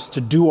allowed us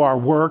to do our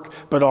work,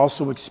 but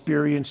also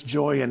experience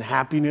joy and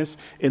happiness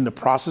in the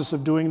process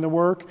of doing the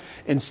work,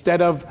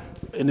 instead of,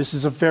 and this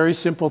is a very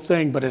simple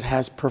thing, but it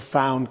has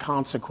profound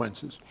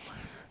consequences.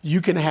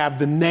 You can have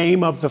the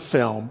name of the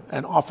film,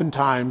 and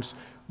oftentimes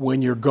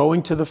when you're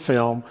going to the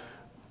film,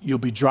 you'll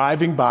be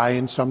driving by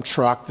in some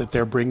truck that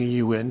they're bringing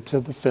you into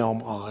the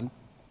film on,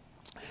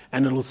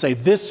 and it'll say,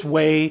 "This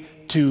way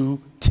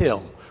to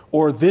Till,"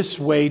 or "This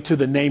way to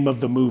the name of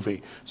the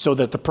movie," so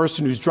that the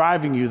person who's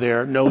driving you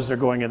there knows they're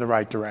going in the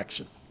right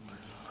direction.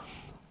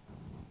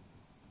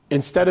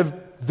 Instead of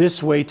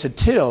 "This way to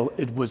Till,"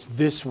 it was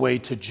 "This way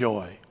to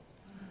joy,"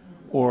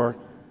 or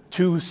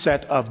 "To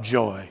set of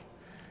joy."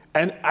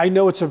 And I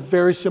know it's a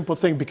very simple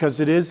thing because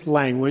it is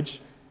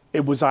language.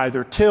 It was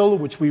either Till,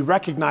 which we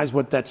recognize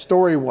what that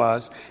story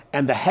was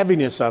and the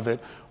heaviness of it,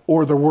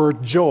 or the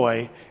word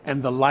joy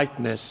and the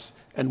lightness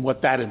and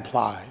what that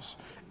implies.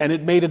 And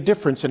it made a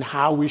difference in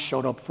how we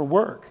showed up for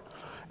work.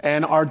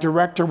 And our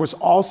director was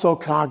also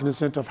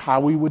cognizant of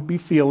how we would be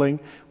feeling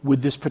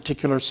with this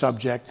particular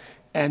subject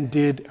and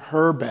did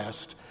her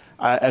best,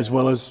 as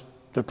well as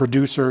the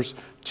producers,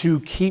 to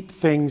keep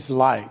things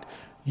light.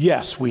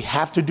 Yes, we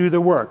have to do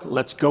the work.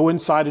 Let's go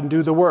inside and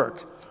do the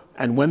work.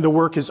 And when the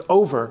work is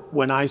over,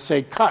 when I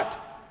say cut,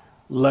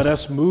 let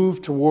us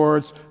move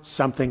towards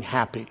something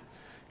happy.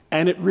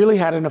 And it really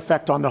had an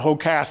effect on the whole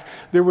cast.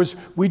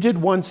 We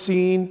did one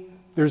scene,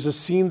 there's a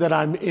scene that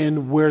I'm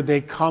in where they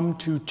come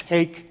to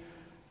take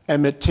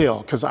Emmett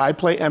Till, because I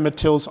play Emmett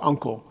Till's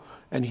uncle,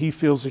 and he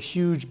feels a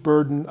huge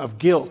burden of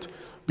guilt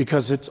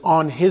because it's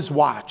on his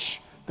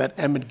watch that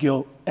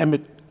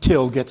Emmett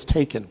Till gets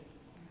taken.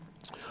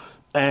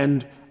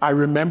 And I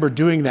remember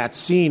doing that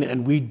scene,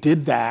 and we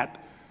did that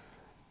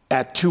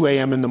at 2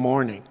 a.m. in the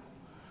morning.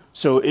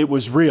 So it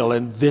was real,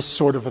 and this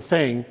sort of a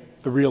thing,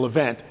 the real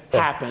event,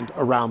 happened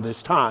around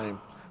this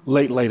time,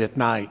 late at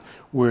night,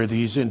 where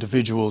these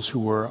individuals who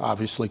were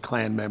obviously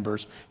Klan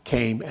members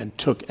came and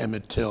took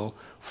Emmett Till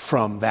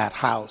from that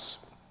house.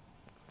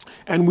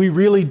 And we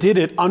really did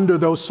it under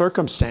those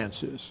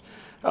circumstances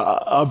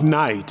of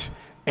night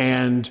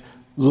and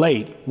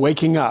late,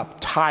 waking up,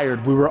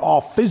 tired. We were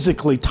all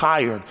physically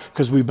tired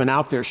because we've been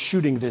out there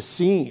shooting this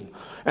scene.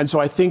 And so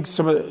I think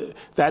some of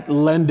that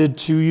lended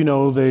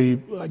to,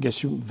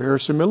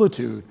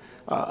 verisimilitude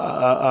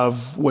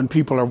of when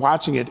people are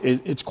watching it.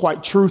 It's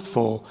quite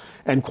truthful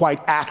and quite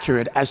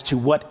accurate as to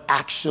what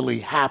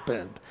actually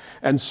happened.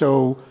 And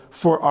so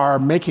for our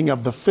making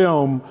of the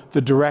film,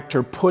 the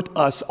director put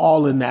us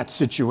all in that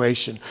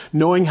situation,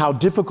 knowing how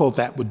difficult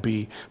that would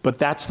be, but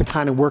that's the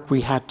kind of work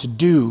we had to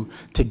do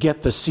to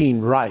get the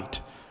scene right,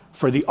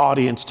 for the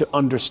audience to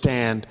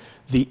understand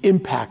the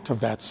impact of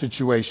that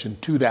situation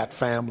to that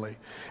family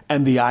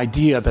and the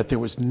idea that there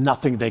was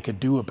nothing they could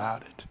do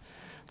about it.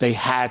 They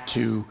had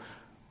to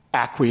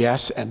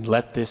acquiesce and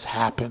let this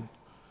happen.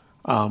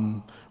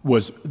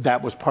 That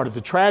was part of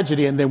the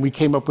tragedy. And then we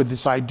came up with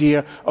this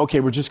idea, okay,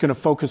 we're just going to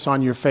focus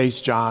on your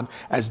face, John,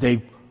 as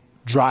they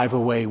drive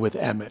away with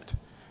Emmett.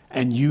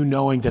 And you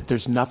knowing that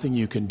there's nothing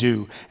you can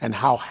do and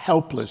how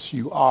helpless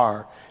you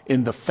are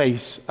in the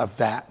face of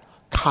that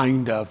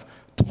kind of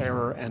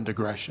terror and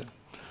aggression.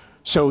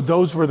 So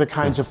those were the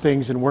kinds of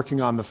things in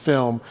working on the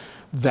film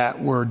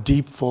that were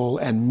deepful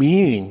and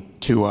meaning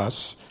to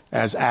us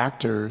as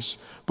actors,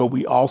 but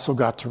we also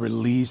got to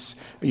release,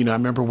 I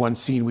remember one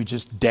scene we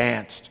just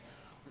danced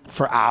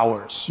for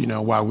hours,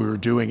 while we were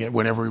doing it.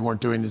 Whenever we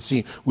weren't doing the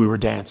scene, we were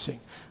dancing.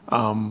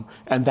 And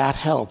that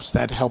helps.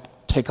 That helped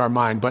take our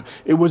mind. But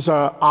it was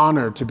an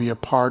honor to be a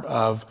part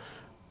of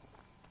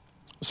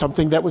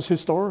something that was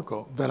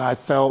historical, that I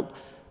felt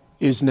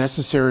is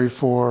necessary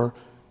for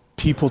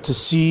people to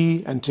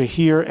see and to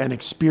hear and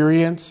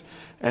experience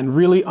and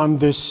really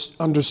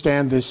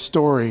understand this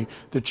story,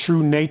 the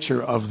true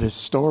nature of this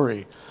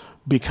story,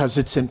 because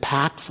it's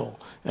impactful.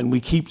 And we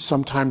keep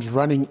sometimes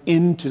running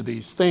into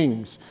these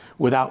things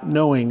without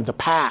knowing the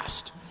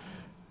past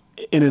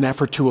in an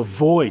effort to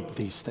avoid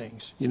these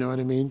things. You know what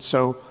I mean?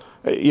 So,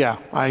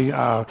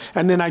 and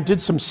then I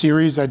did some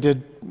series. I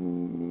did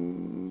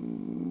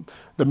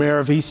The Mayor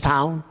of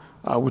Easttown,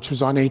 which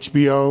was on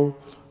HBO.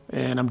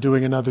 And I'm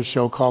doing another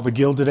show called The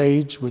Gilded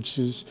Age, which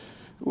is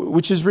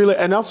really,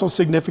 and also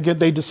significant.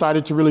 They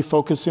decided to really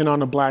focus in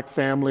on a Black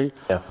family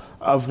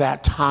of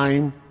that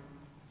time.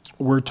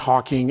 We're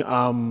talking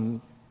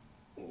late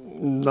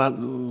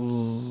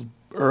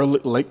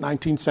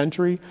 19th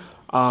century,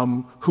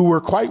 who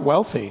were quite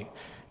wealthy.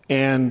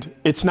 And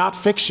it's not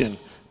fiction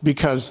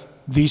because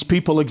these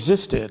people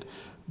existed.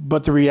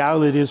 But the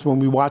reality is when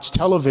we watch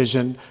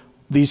television,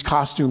 these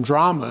costume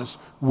dramas,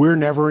 we're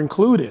never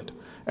included,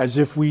 as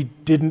if we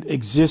didn't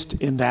exist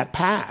in that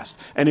past.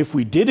 And if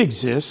we did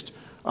exist,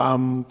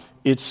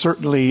 it's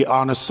certainly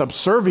on a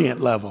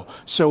subservient level.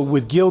 So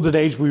with Gilded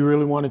Age, we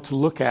really wanted to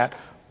look at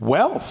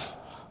wealth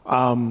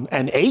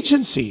and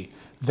agency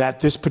that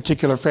this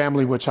particular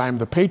family, which I am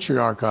the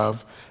patriarch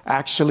of,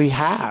 actually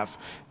have.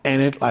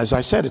 And as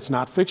I said, it's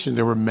not fiction.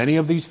 There were many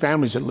of these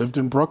families that lived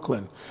in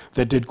Brooklyn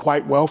that did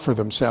quite well for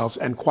themselves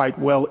and quite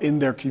well in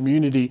their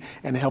community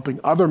and helping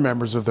other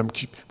members of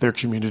their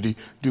community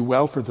do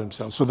well for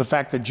themselves. So the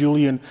fact that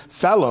Julian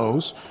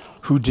Fellows,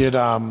 who did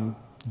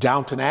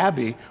Downton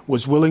Abbey,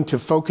 was willing to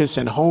focus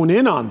and hone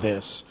in on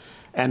this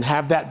and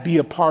have that be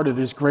a part of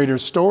this greater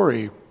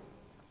story,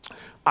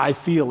 I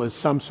feel is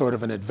some sort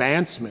of an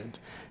advancement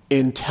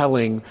in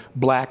telling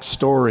Black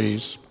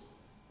stories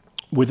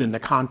within the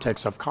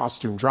context of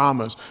costume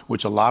dramas,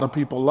 which a lot of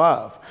people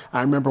love.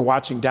 I remember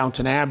watching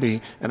Downton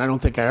Abbey, and I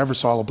don't think I ever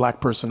saw a Black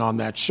person on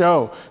that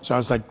show. So I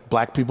was like,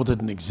 Black people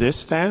didn't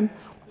exist then?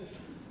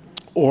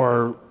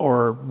 Or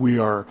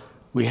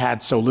we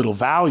had so little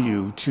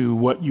value to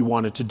what you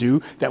wanted to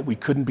do that we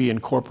couldn't be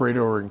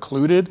incorporated or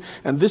included.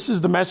 And this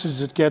is the message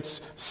that gets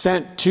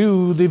sent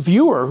to the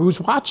viewer who's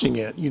watching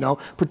it,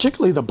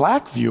 particularly the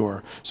Black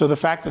viewer. So the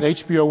fact that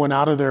HBO went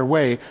out of their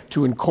way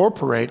to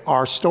incorporate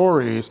our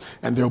stories,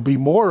 and there'll be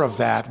more of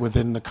that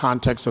within the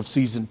context of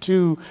season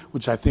 2,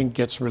 which I think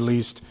gets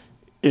released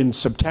in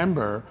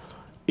September,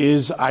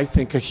 is, I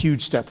think, a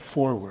huge step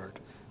forward.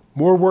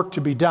 More work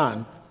to be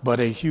done, but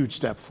a huge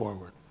step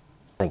forward.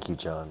 Thank you,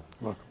 John.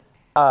 Welcome.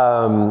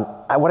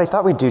 What I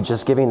thought we'd do,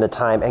 just giving the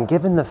time, and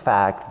given the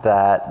fact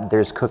that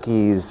there's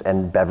cookies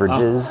and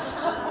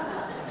beverages,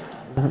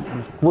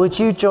 would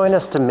you join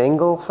us to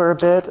mingle for a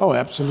bit? Oh,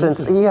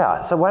 absolutely.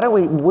 So why don't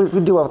we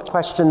do our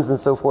questions and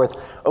so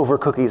forth over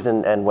cookies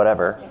and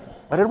whatever.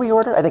 What did we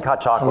order? I think hot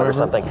chocolate or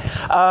something.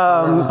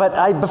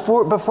 But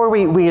before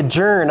we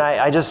adjourn,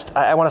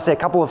 I want to say a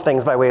couple of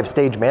things by way of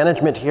stage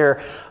management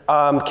here.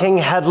 King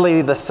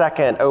Hedley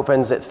II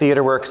opens at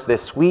TheatreWorks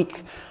this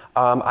week.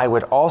 I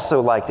would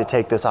also like to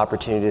take this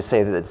opportunity to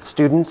say that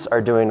students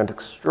are doing an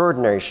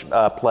extraordinary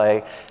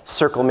play,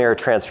 Circle Mirror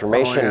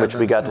Transformation, which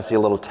we got to see a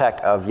little tech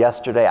of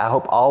yesterday. I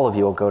hope all of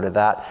you will go to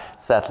that.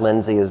 Seth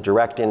Lindsay is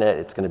directing it.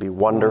 It's going to be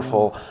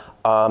wonderful.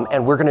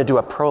 And we're going to do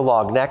a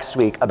prologue next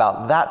week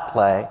about that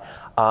play.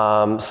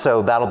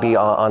 So that'll be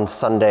on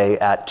Sunday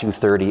at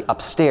 2:30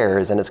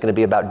 upstairs, and it's going to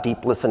be about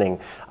deep listening.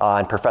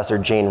 And Professor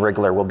Jane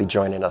Rigler will be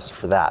joining us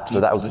for that. So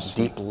that was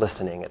deep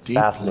listening. It's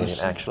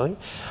fascinating, actually.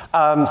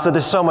 So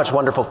there's so much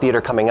wonderful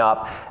theater coming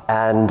up,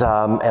 and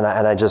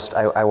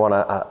I want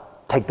to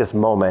take this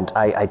moment.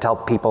 I tell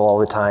people all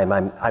the time,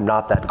 I'm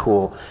not that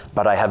cool,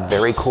 but I have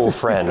very cool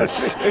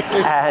friends,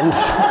 and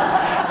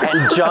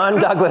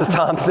John Douglas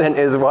Thompson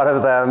is one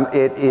of them.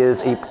 It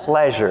is a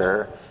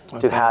pleasure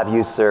to have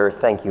you, sir.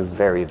 Thank you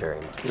very, very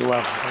much. You're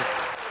welcome.